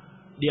pernah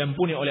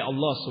diampuni oleh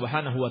Allah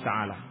Subhanahu wa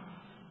taala.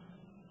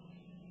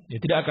 Dia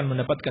tidak akan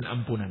mendapatkan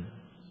ampunan.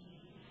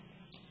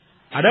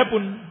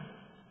 Adapun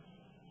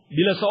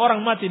bila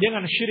seorang mati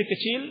dengan syirik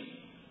kecil,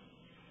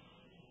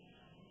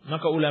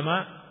 maka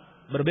ulama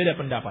berbeda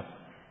pendapat.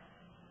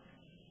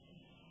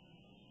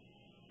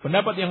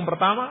 Pendapat yang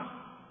pertama,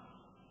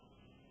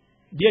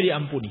 dia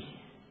diampuni,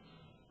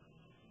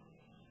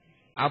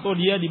 atau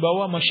dia di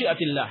bawah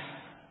masyiatillah,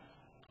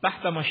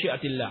 tahta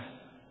masyiatillah,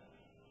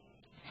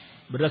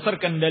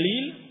 berdasarkan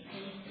dalil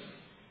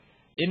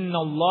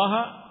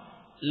innallaha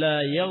la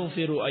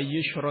yaghfiru ay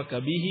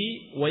yushraka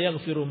bihi wa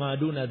yaghfiru ma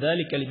duna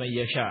dzalika liman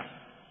yasha.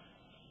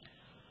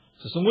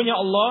 Sesungguhnya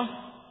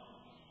Allah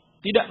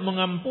tidak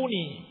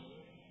mengampuni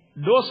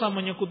dosa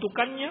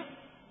menyekutukannya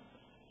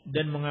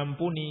dan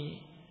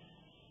mengampuni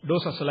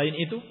dosa selain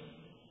itu.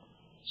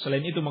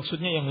 Selain itu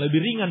maksudnya yang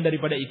lebih ringan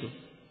daripada itu,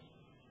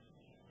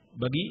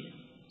 bagi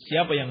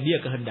siapa yang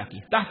dia kehendaki,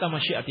 tahta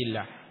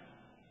masyiatillah.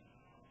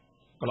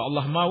 Kalau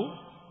Allah mau,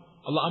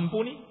 Allah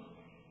ampuni.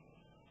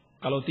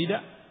 Kalau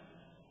tidak,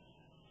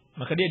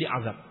 maka dia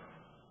diazab.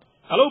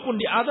 Kalaupun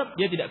diazab,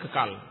 dia tidak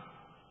kekal,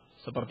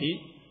 seperti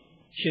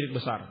syirik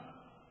besar.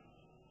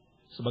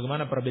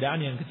 Sebagaimana perbedaan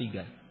yang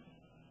ketiga.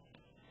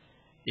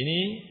 Ini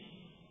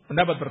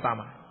pendapat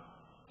pertama.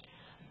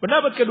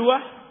 Pendapat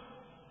kedua,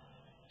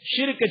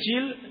 syirik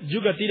kecil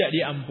juga tidak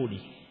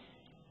diampuni,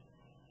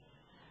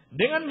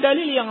 dengan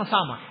dalil yang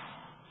sama.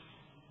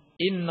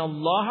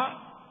 Innallaha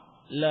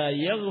la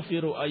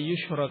yaghfiru ay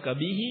yushraka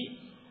bihi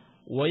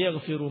wa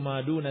yaghfiru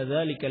ma duna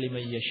dzalika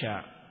liman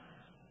yasha.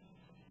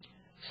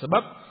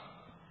 Sebab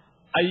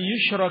ay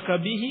yushraka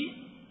bihi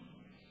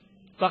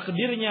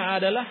takdirnya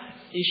adalah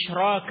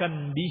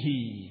isyrakan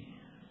bihi,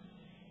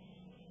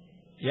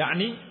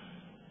 yakni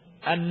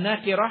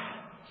an-nakirah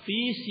fi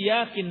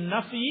siyaqin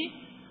nafi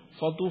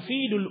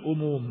fatufidul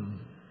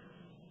umum.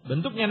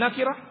 Bentuknya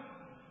nakirah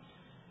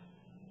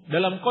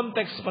dalam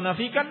konteks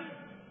penafikan,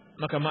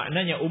 maka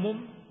maknanya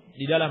umum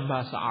di dalam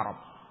bahasa Arab.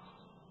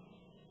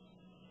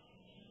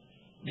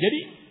 Jadi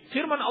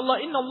firman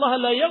Allah,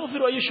 innallaha la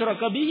yaghfiru ay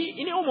yushraka bihi,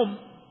 ini umum.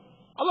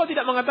 Allah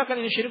tidak mengatakan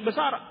ini syirik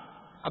besar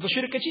atau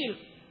syirik kecil.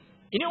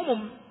 Ini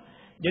umum.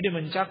 Jadi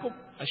mencakup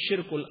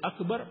asyirkul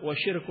akbar wa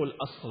syirkul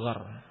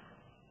asghar.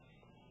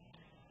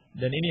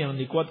 Dan ini yang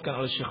dikuatkan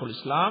oleh Syekhul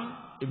Islam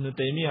Ibn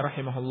Taimiyah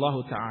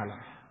rahimahullahu ta'ala.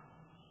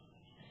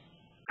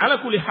 Ala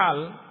kulli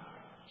hal,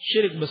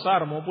 syirik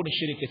besar maupun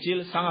syirik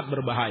kecil sangat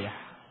berbahaya.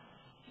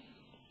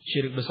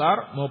 Syirik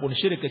besar maupun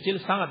syirik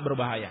kecil sangat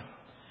berbahaya.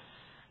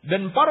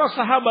 Dan para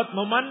sahabat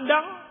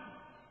memandang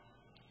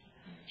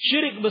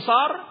syirik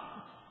besar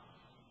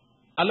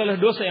adalah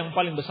dosa yang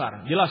paling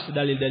besar. Jelas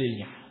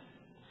dalil-dalilnya.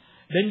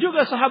 Dan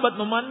juga sahabat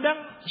memandang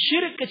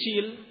syirik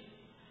kecil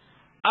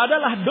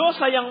adalah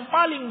dosa yang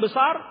paling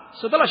besar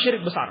setelah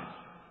syirik besar.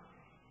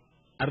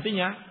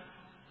 Artinya,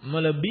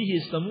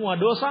 melebihi semua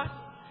dosa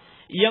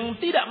yang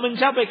tidak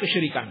mencapai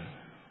kesyirikan.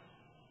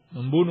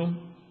 Membunuh,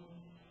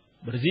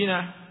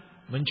 berzina,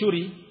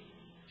 mencuri,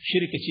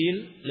 syirik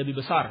kecil lebih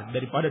besar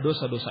daripada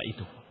dosa-dosa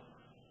itu.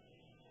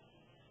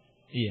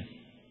 Iya.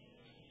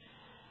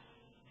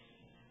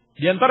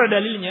 Di antara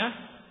dalilnya,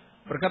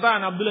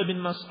 perkataan Abdullah bin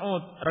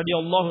Mas'ud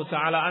radhiyallahu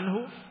taala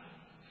anhu,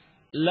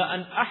 la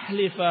an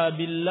ahlifa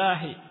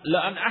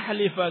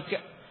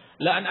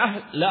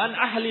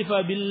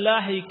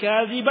billahi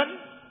kadhiban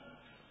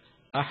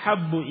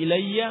ahabbu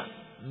ilayya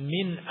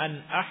min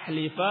an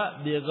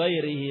ahlifa bi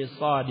ghairihi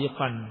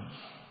sadiqan.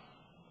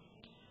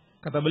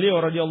 Kata beliau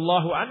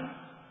radhiyallahu an,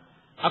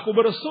 aku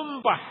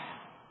bersumpah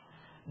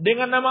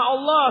dengan nama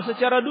Allah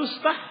secara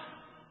dusta,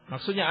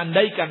 maksudnya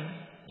andaikan,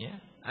 ya,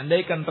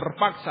 andaikan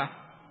terpaksa.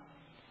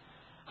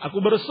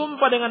 Aku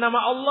bersumpah dengan nama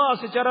Allah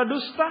secara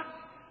dusta,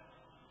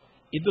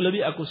 itu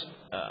lebih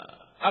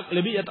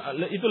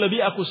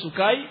aku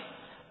sukai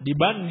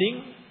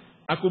dibanding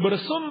aku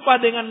bersumpah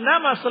dengan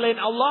nama selain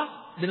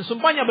Allah dan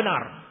sumpahnya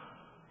benar.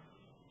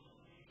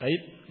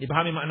 Baik,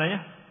 dipahami maknanya?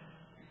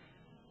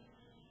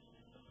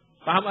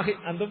 Paham akhi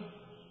antum?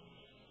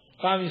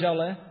 Paham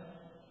insyaallah ya?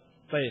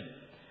 Baik.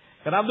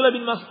 Karena Abdullah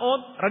bin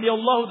Mas'ud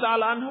radhiyallahu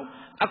taala anhu,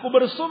 aku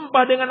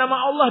bersumpah dengan nama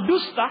Allah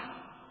dusta,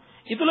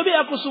 itu lebih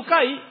aku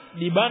sukai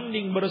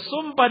dibanding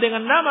bersumpah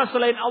dengan nama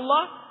selain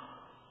Allah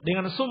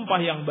dengan sumpah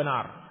yang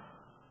benar.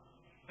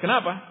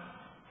 Kenapa?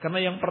 Karena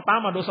yang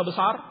pertama dosa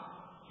besar,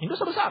 ini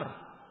dosa besar.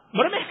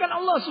 Meremehkan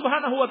Allah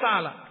Subhanahu wa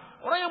taala.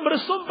 Orang yang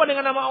bersumpah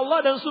dengan nama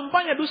Allah dan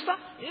sumpahnya dusta,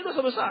 ini dosa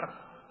besar.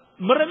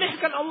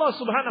 Meremehkan Allah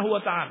Subhanahu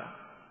wa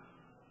taala.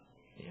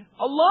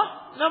 Allah,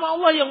 nama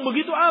Allah yang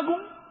begitu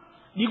agung,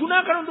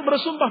 digunakan untuk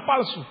bersumpah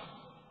palsu.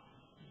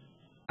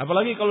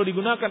 Apalagi kalau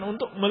digunakan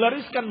untuk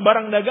melariskan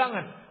barang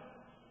dagangan.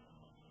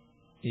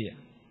 Iya.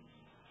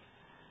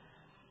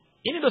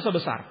 Ini dosa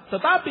besar.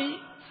 Tetapi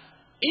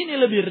ini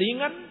lebih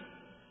ringan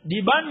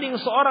dibanding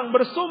seorang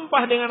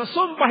bersumpah dengan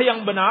sumpah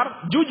yang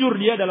benar, jujur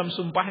dia dalam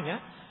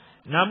sumpahnya,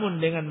 namun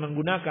dengan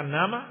menggunakan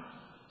nama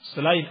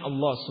selain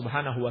Allah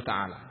Subhanahu wa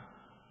taala.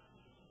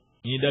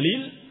 Ini dalil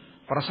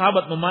para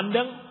sahabat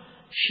memandang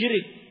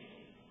syirik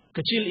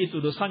kecil itu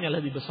dosanya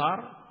lebih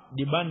besar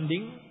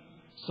dibanding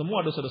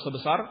semua dosa-dosa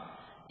besar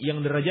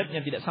yang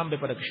derajatnya tidak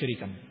sampai pada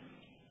kesyirikan.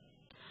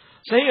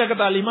 Sehingga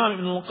kata Imam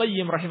Ibnu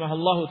Qayyim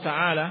rahimahullahu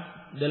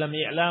taala dalam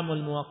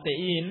I'lamul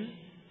Muwaqqi'in,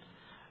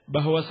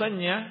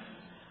 bahwasannya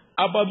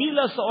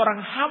apabila seorang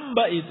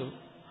hamba itu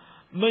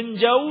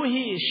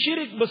menjauhi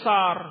syirik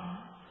besar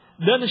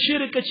dan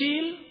syirik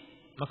kecil,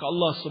 maka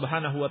Allah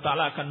Subhanahu wa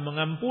taala akan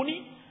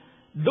mengampuni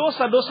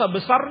dosa-dosa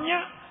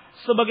besarnya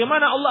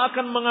sebagaimana Allah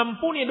akan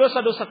mengampuni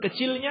dosa-dosa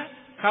kecilnya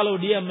kalau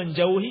dia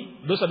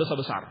menjauhi dosa-dosa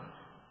besar.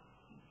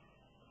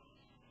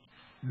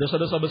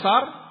 Dosa-dosa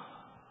besar,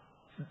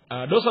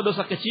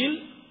 dosa-dosa kecil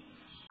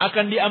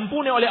akan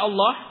diampuni oleh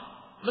Allah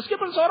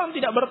meskipun seorang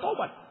tidak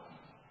bertobat.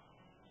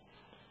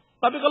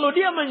 Tapi kalau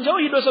dia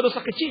menjauhi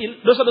dosa-dosa kecil,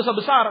 dosa-dosa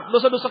besar,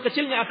 dosa-dosa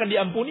kecilnya akan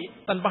diampuni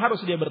tanpa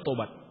harus dia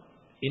bertobat.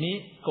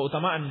 Ini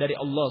keutamaan dari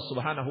Allah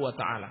Subhanahu wa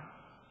taala.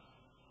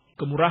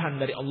 Kemurahan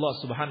dari Allah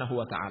Subhanahu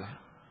wa taala.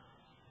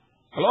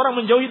 Kalau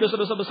orang menjauhi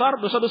dosa-dosa besar,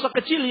 dosa-dosa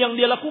kecil yang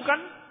dia lakukan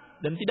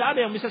dan tidak ada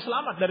yang bisa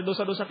selamat dari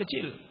dosa-dosa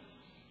kecil,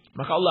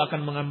 maka Allah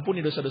akan mengampuni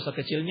dosa-dosa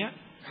kecilnya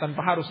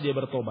tanpa harus dia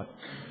bertobat.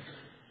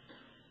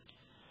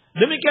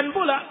 Demikian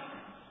pula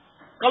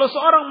kalau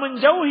seorang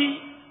menjauhi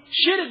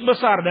syirik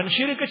besar dan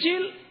syirik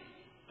kecil,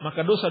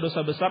 maka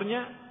dosa-dosa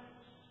besarnya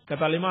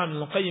kata Imam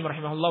Ibnu Qayyim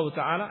rahimahullahu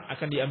taala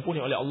akan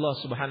diampuni oleh Allah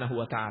Subhanahu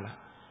wa taala.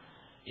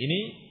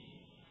 Ini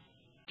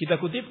kita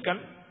kutipkan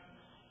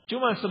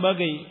cuma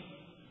sebagai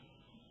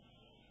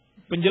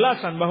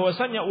penjelasan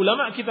bahwasannya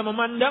ulama kita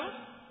memandang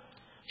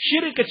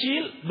syirik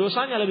kecil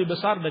dosanya lebih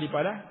besar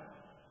daripada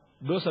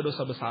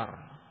dosa-dosa besar.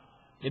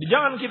 Jadi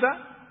jangan kita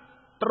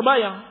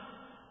terbayang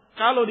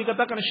kalau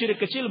dikatakan syirik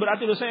kecil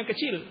berarti dosanya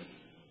kecil.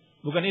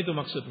 Bukan itu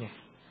maksudnya.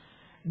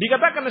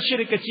 Dikatakan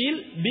syirik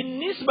kecil bin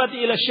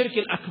nisbati ila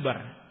syirkil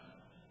akbar.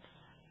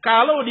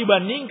 Kalau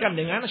dibandingkan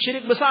dengan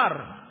syirik besar,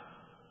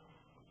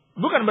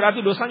 bukan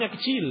berarti dosanya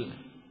kecil.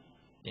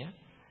 Ya.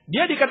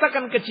 Dia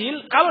dikatakan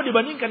kecil kalau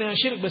dibandingkan dengan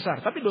syirik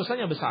besar, tapi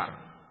dosanya besar.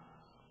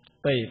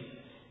 Baik.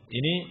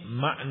 Ini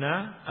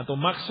makna atau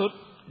maksud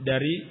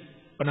dari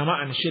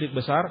penamaan syirik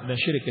besar dan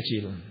syirik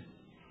kecil.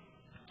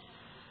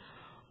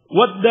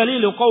 Wad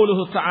dalilu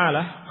qauluhu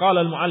ta'ala,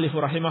 qala al-muallif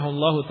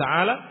rahimahullahu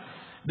ta'ala,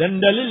 dan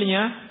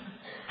dalilnya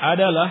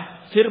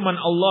adalah firman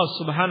Allah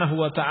Subhanahu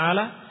wa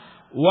taala,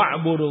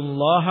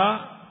 wa'budullaha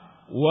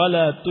wa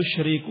la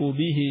tusyriku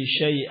bihi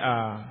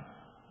syai'a.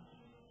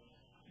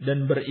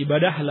 Dan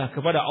beribadahlah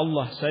kepada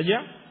Allah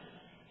saja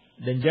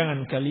dan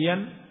jangan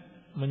kalian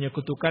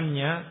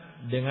menyekutukannya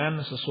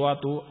dengan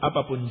sesuatu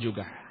apapun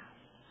juga.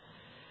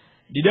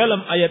 Di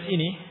dalam ayat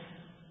ini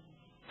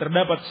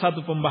terdapat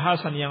satu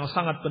pembahasan yang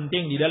sangat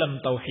penting di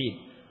dalam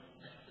tauhid.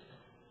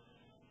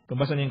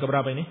 Pembahasan yang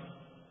keberapa ini?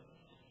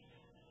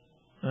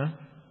 4,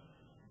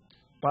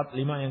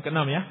 5, yang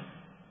ke-6 ya.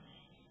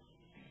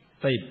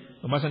 Baik,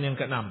 pembahasan yang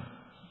ke-6.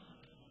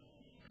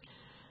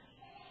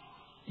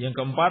 Yang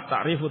keempat,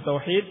 ta'rifu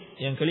tauhid.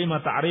 Yang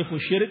kelima, ta'rifu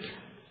syirik.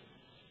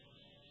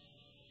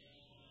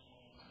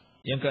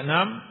 Yang ke-6,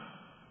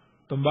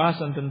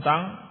 pembahasan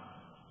tentang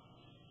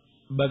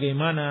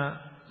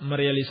bagaimana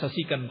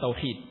merealisasikan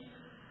tauhid.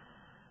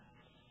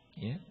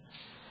 Ya.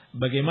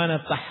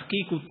 Bagaimana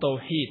tahqiqut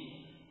tauhid,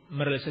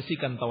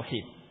 merealisasikan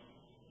tauhid.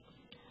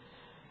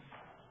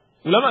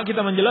 Ulama kita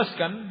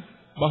menjelaskan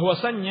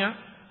bahwasannya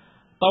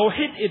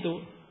tauhid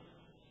itu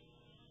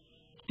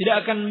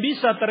tidak akan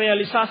bisa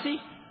terrealisasi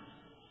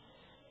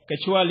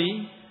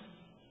kecuali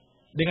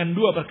dengan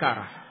dua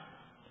perkara,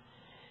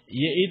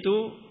 yaitu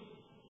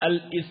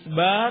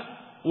al-isbat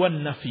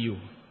wan nafyu,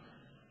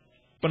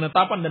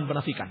 penetapan dan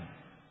penafikan.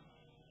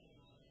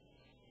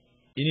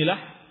 Inilah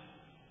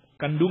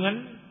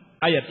kandungan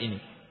ayat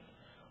ini.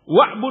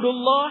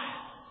 Wa'budullah,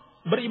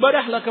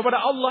 beribadahlah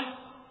kepada Allah,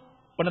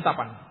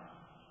 penetapan.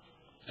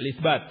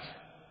 Al-isbat.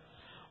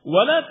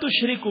 Wala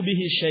tusyriku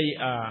bihi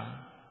syai'a.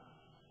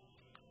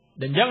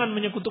 Dan jangan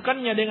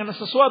menyekutukannya dengan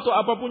sesuatu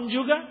apapun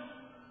juga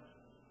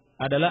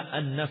adalah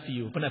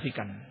an-nafyu,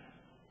 penafikan.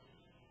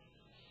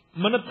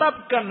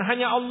 Menetapkan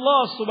hanya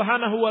Allah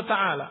Subhanahu wa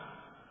taala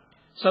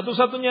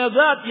satu-satunya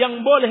zat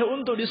yang boleh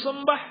untuk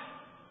disembah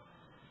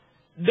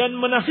dan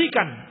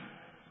menafikan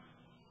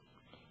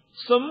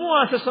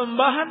semua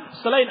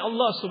sesembahan selain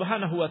Allah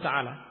Subhanahu wa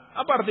taala.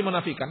 Apa arti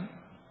menafikan?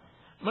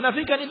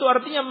 Menafikan itu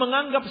artinya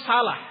menganggap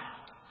salah,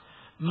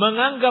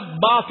 menganggap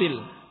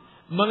batil,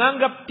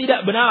 menganggap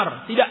tidak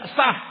benar, tidak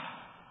sah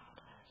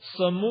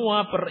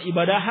semua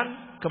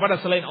peribadahan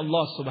kepada selain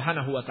Allah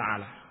Subhanahu wa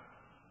taala.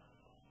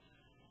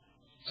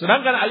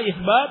 Sedangkan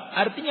al-itsbat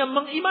artinya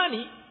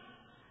mengimani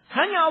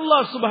hanya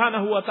Allah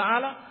Subhanahu wa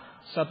taala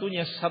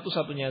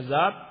satu-satunya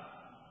zat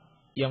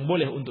yang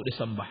boleh untuk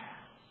disembah,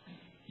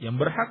 yang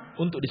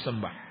berhak untuk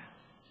disembah.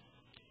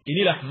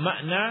 Inilah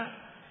makna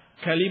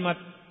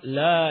kalimat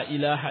la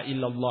ilaha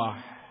illallah.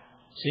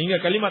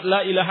 Sehingga kalimat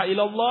la ilaha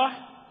illallah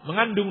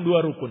mengandung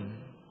dua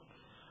rukun.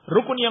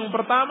 Rukun yang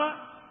pertama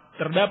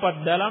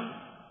terdapat dalam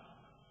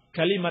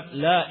kalimat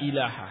la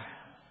ilaha.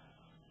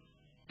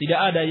 Tidak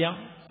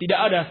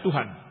ada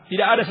Tuhan,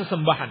 tidak ada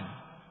sesembahan.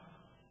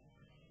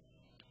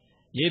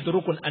 Yaitu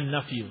rukun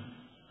an-nafyu.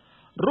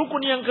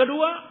 Rukun yang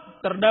kedua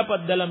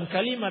terdapat dalam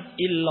kalimat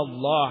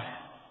illallah.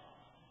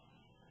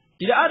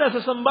 Tidak ada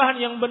sesembahan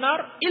yang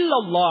benar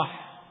illallah,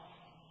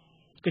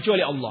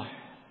 kecuali Allah.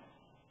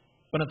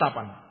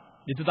 Penetapan,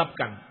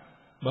 ditetapkan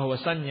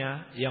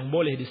bahwasannya yang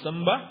boleh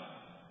disembah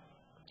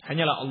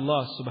hanyalah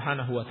Allah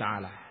Subhanahu wa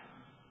taala.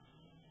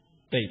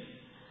 Baik.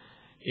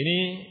 Ini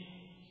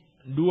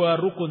dua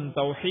rukun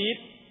tauhid.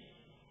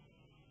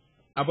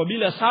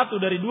 Apabila satu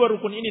dari dua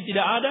rukun ini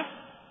tidak ada,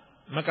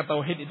 maka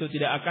tauhid itu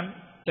tidak akan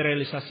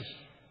terrealisasi.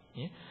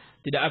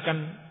 Tidak akan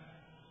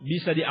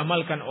bisa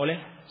diamalkan oleh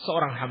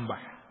seorang hamba.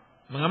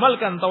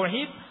 Mengamalkan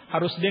tauhid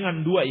harus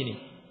dengan dua ini.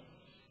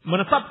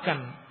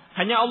 Menetapkan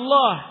hanya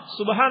Allah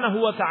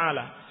Subhanahu wa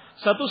taala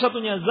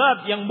satu-satunya zat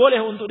yang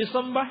boleh untuk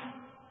disembah,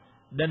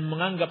 dan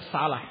menganggap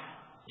salah,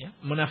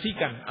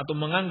 menafikan atau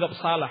menganggap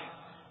salah,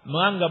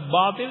 menganggap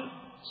batil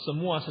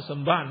semua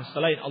sesembahan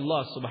selain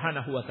Allah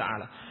Subhanahu wa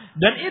taala.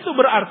 Dan itu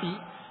berarti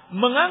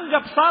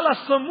menganggap salah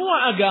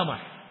semua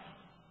agama,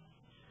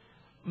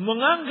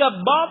 menganggap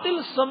batil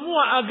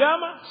semua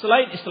agama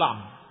selain Islam.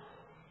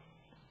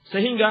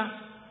 Sehingga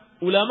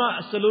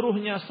ulama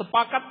seluruhnya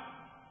sepakat,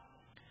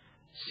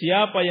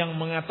 siapa yang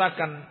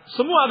mengatakan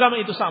semua agama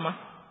itu sama,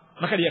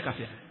 maka dia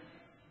kafir.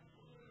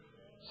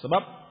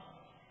 Sebab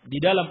di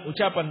dalam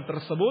ucapan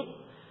tersebut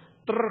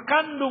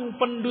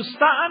terkandung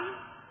pendustaan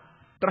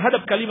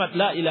terhadap kalimat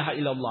la ilaha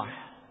illallah.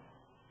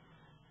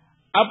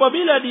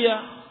 Apabila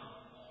dia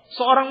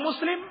seorang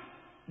muslim,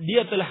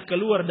 dia telah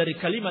keluar dari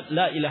kalimat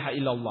la ilaha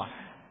illallah.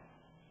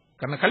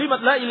 Karena kalimat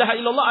la ilaha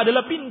illallah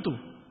adalah pintu.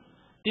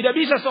 Tidak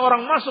bisa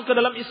seorang masuk ke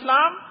dalam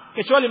Islam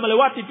kecuali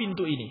melewati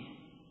pintu ini.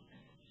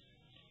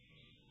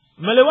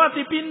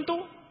 Melewati pintu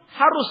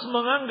harus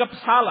menganggap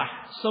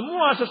salah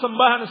semua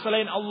sesembahan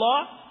selain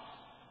Allah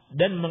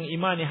dan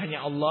mengimani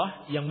hanya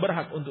Allah yang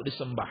berhak untuk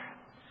disembah.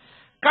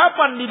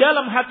 Kapan di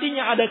dalam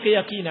hatinya ada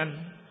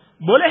keyakinan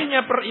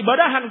bolehnya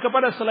peribadahan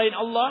kepada selain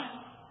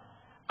Allah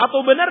atau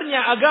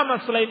benarnya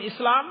agama selain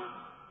Islam,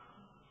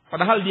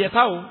 padahal dia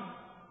tahu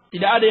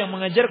tidak ada yang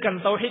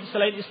mengajarkan tauhid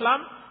selain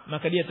Islam,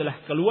 maka dia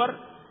telah keluar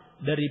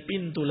dari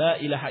pintu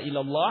la ilaha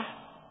illallah,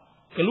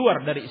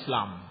 keluar dari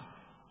Islam.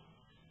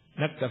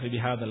 Naktafi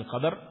bihadzal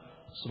qadar.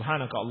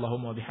 Subhanaka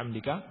Allahumma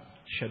bihamdika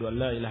asyhadu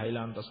an la ilaha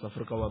illa anta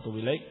astaghfiruka wa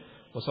atubu ilaik.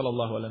 Wa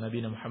sallallahu ala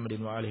nabiyyina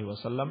Muhammadin wa alihi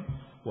wasallam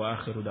wa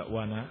akhiru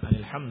da'wana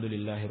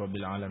alhamdulillahi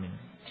rabbil alamin.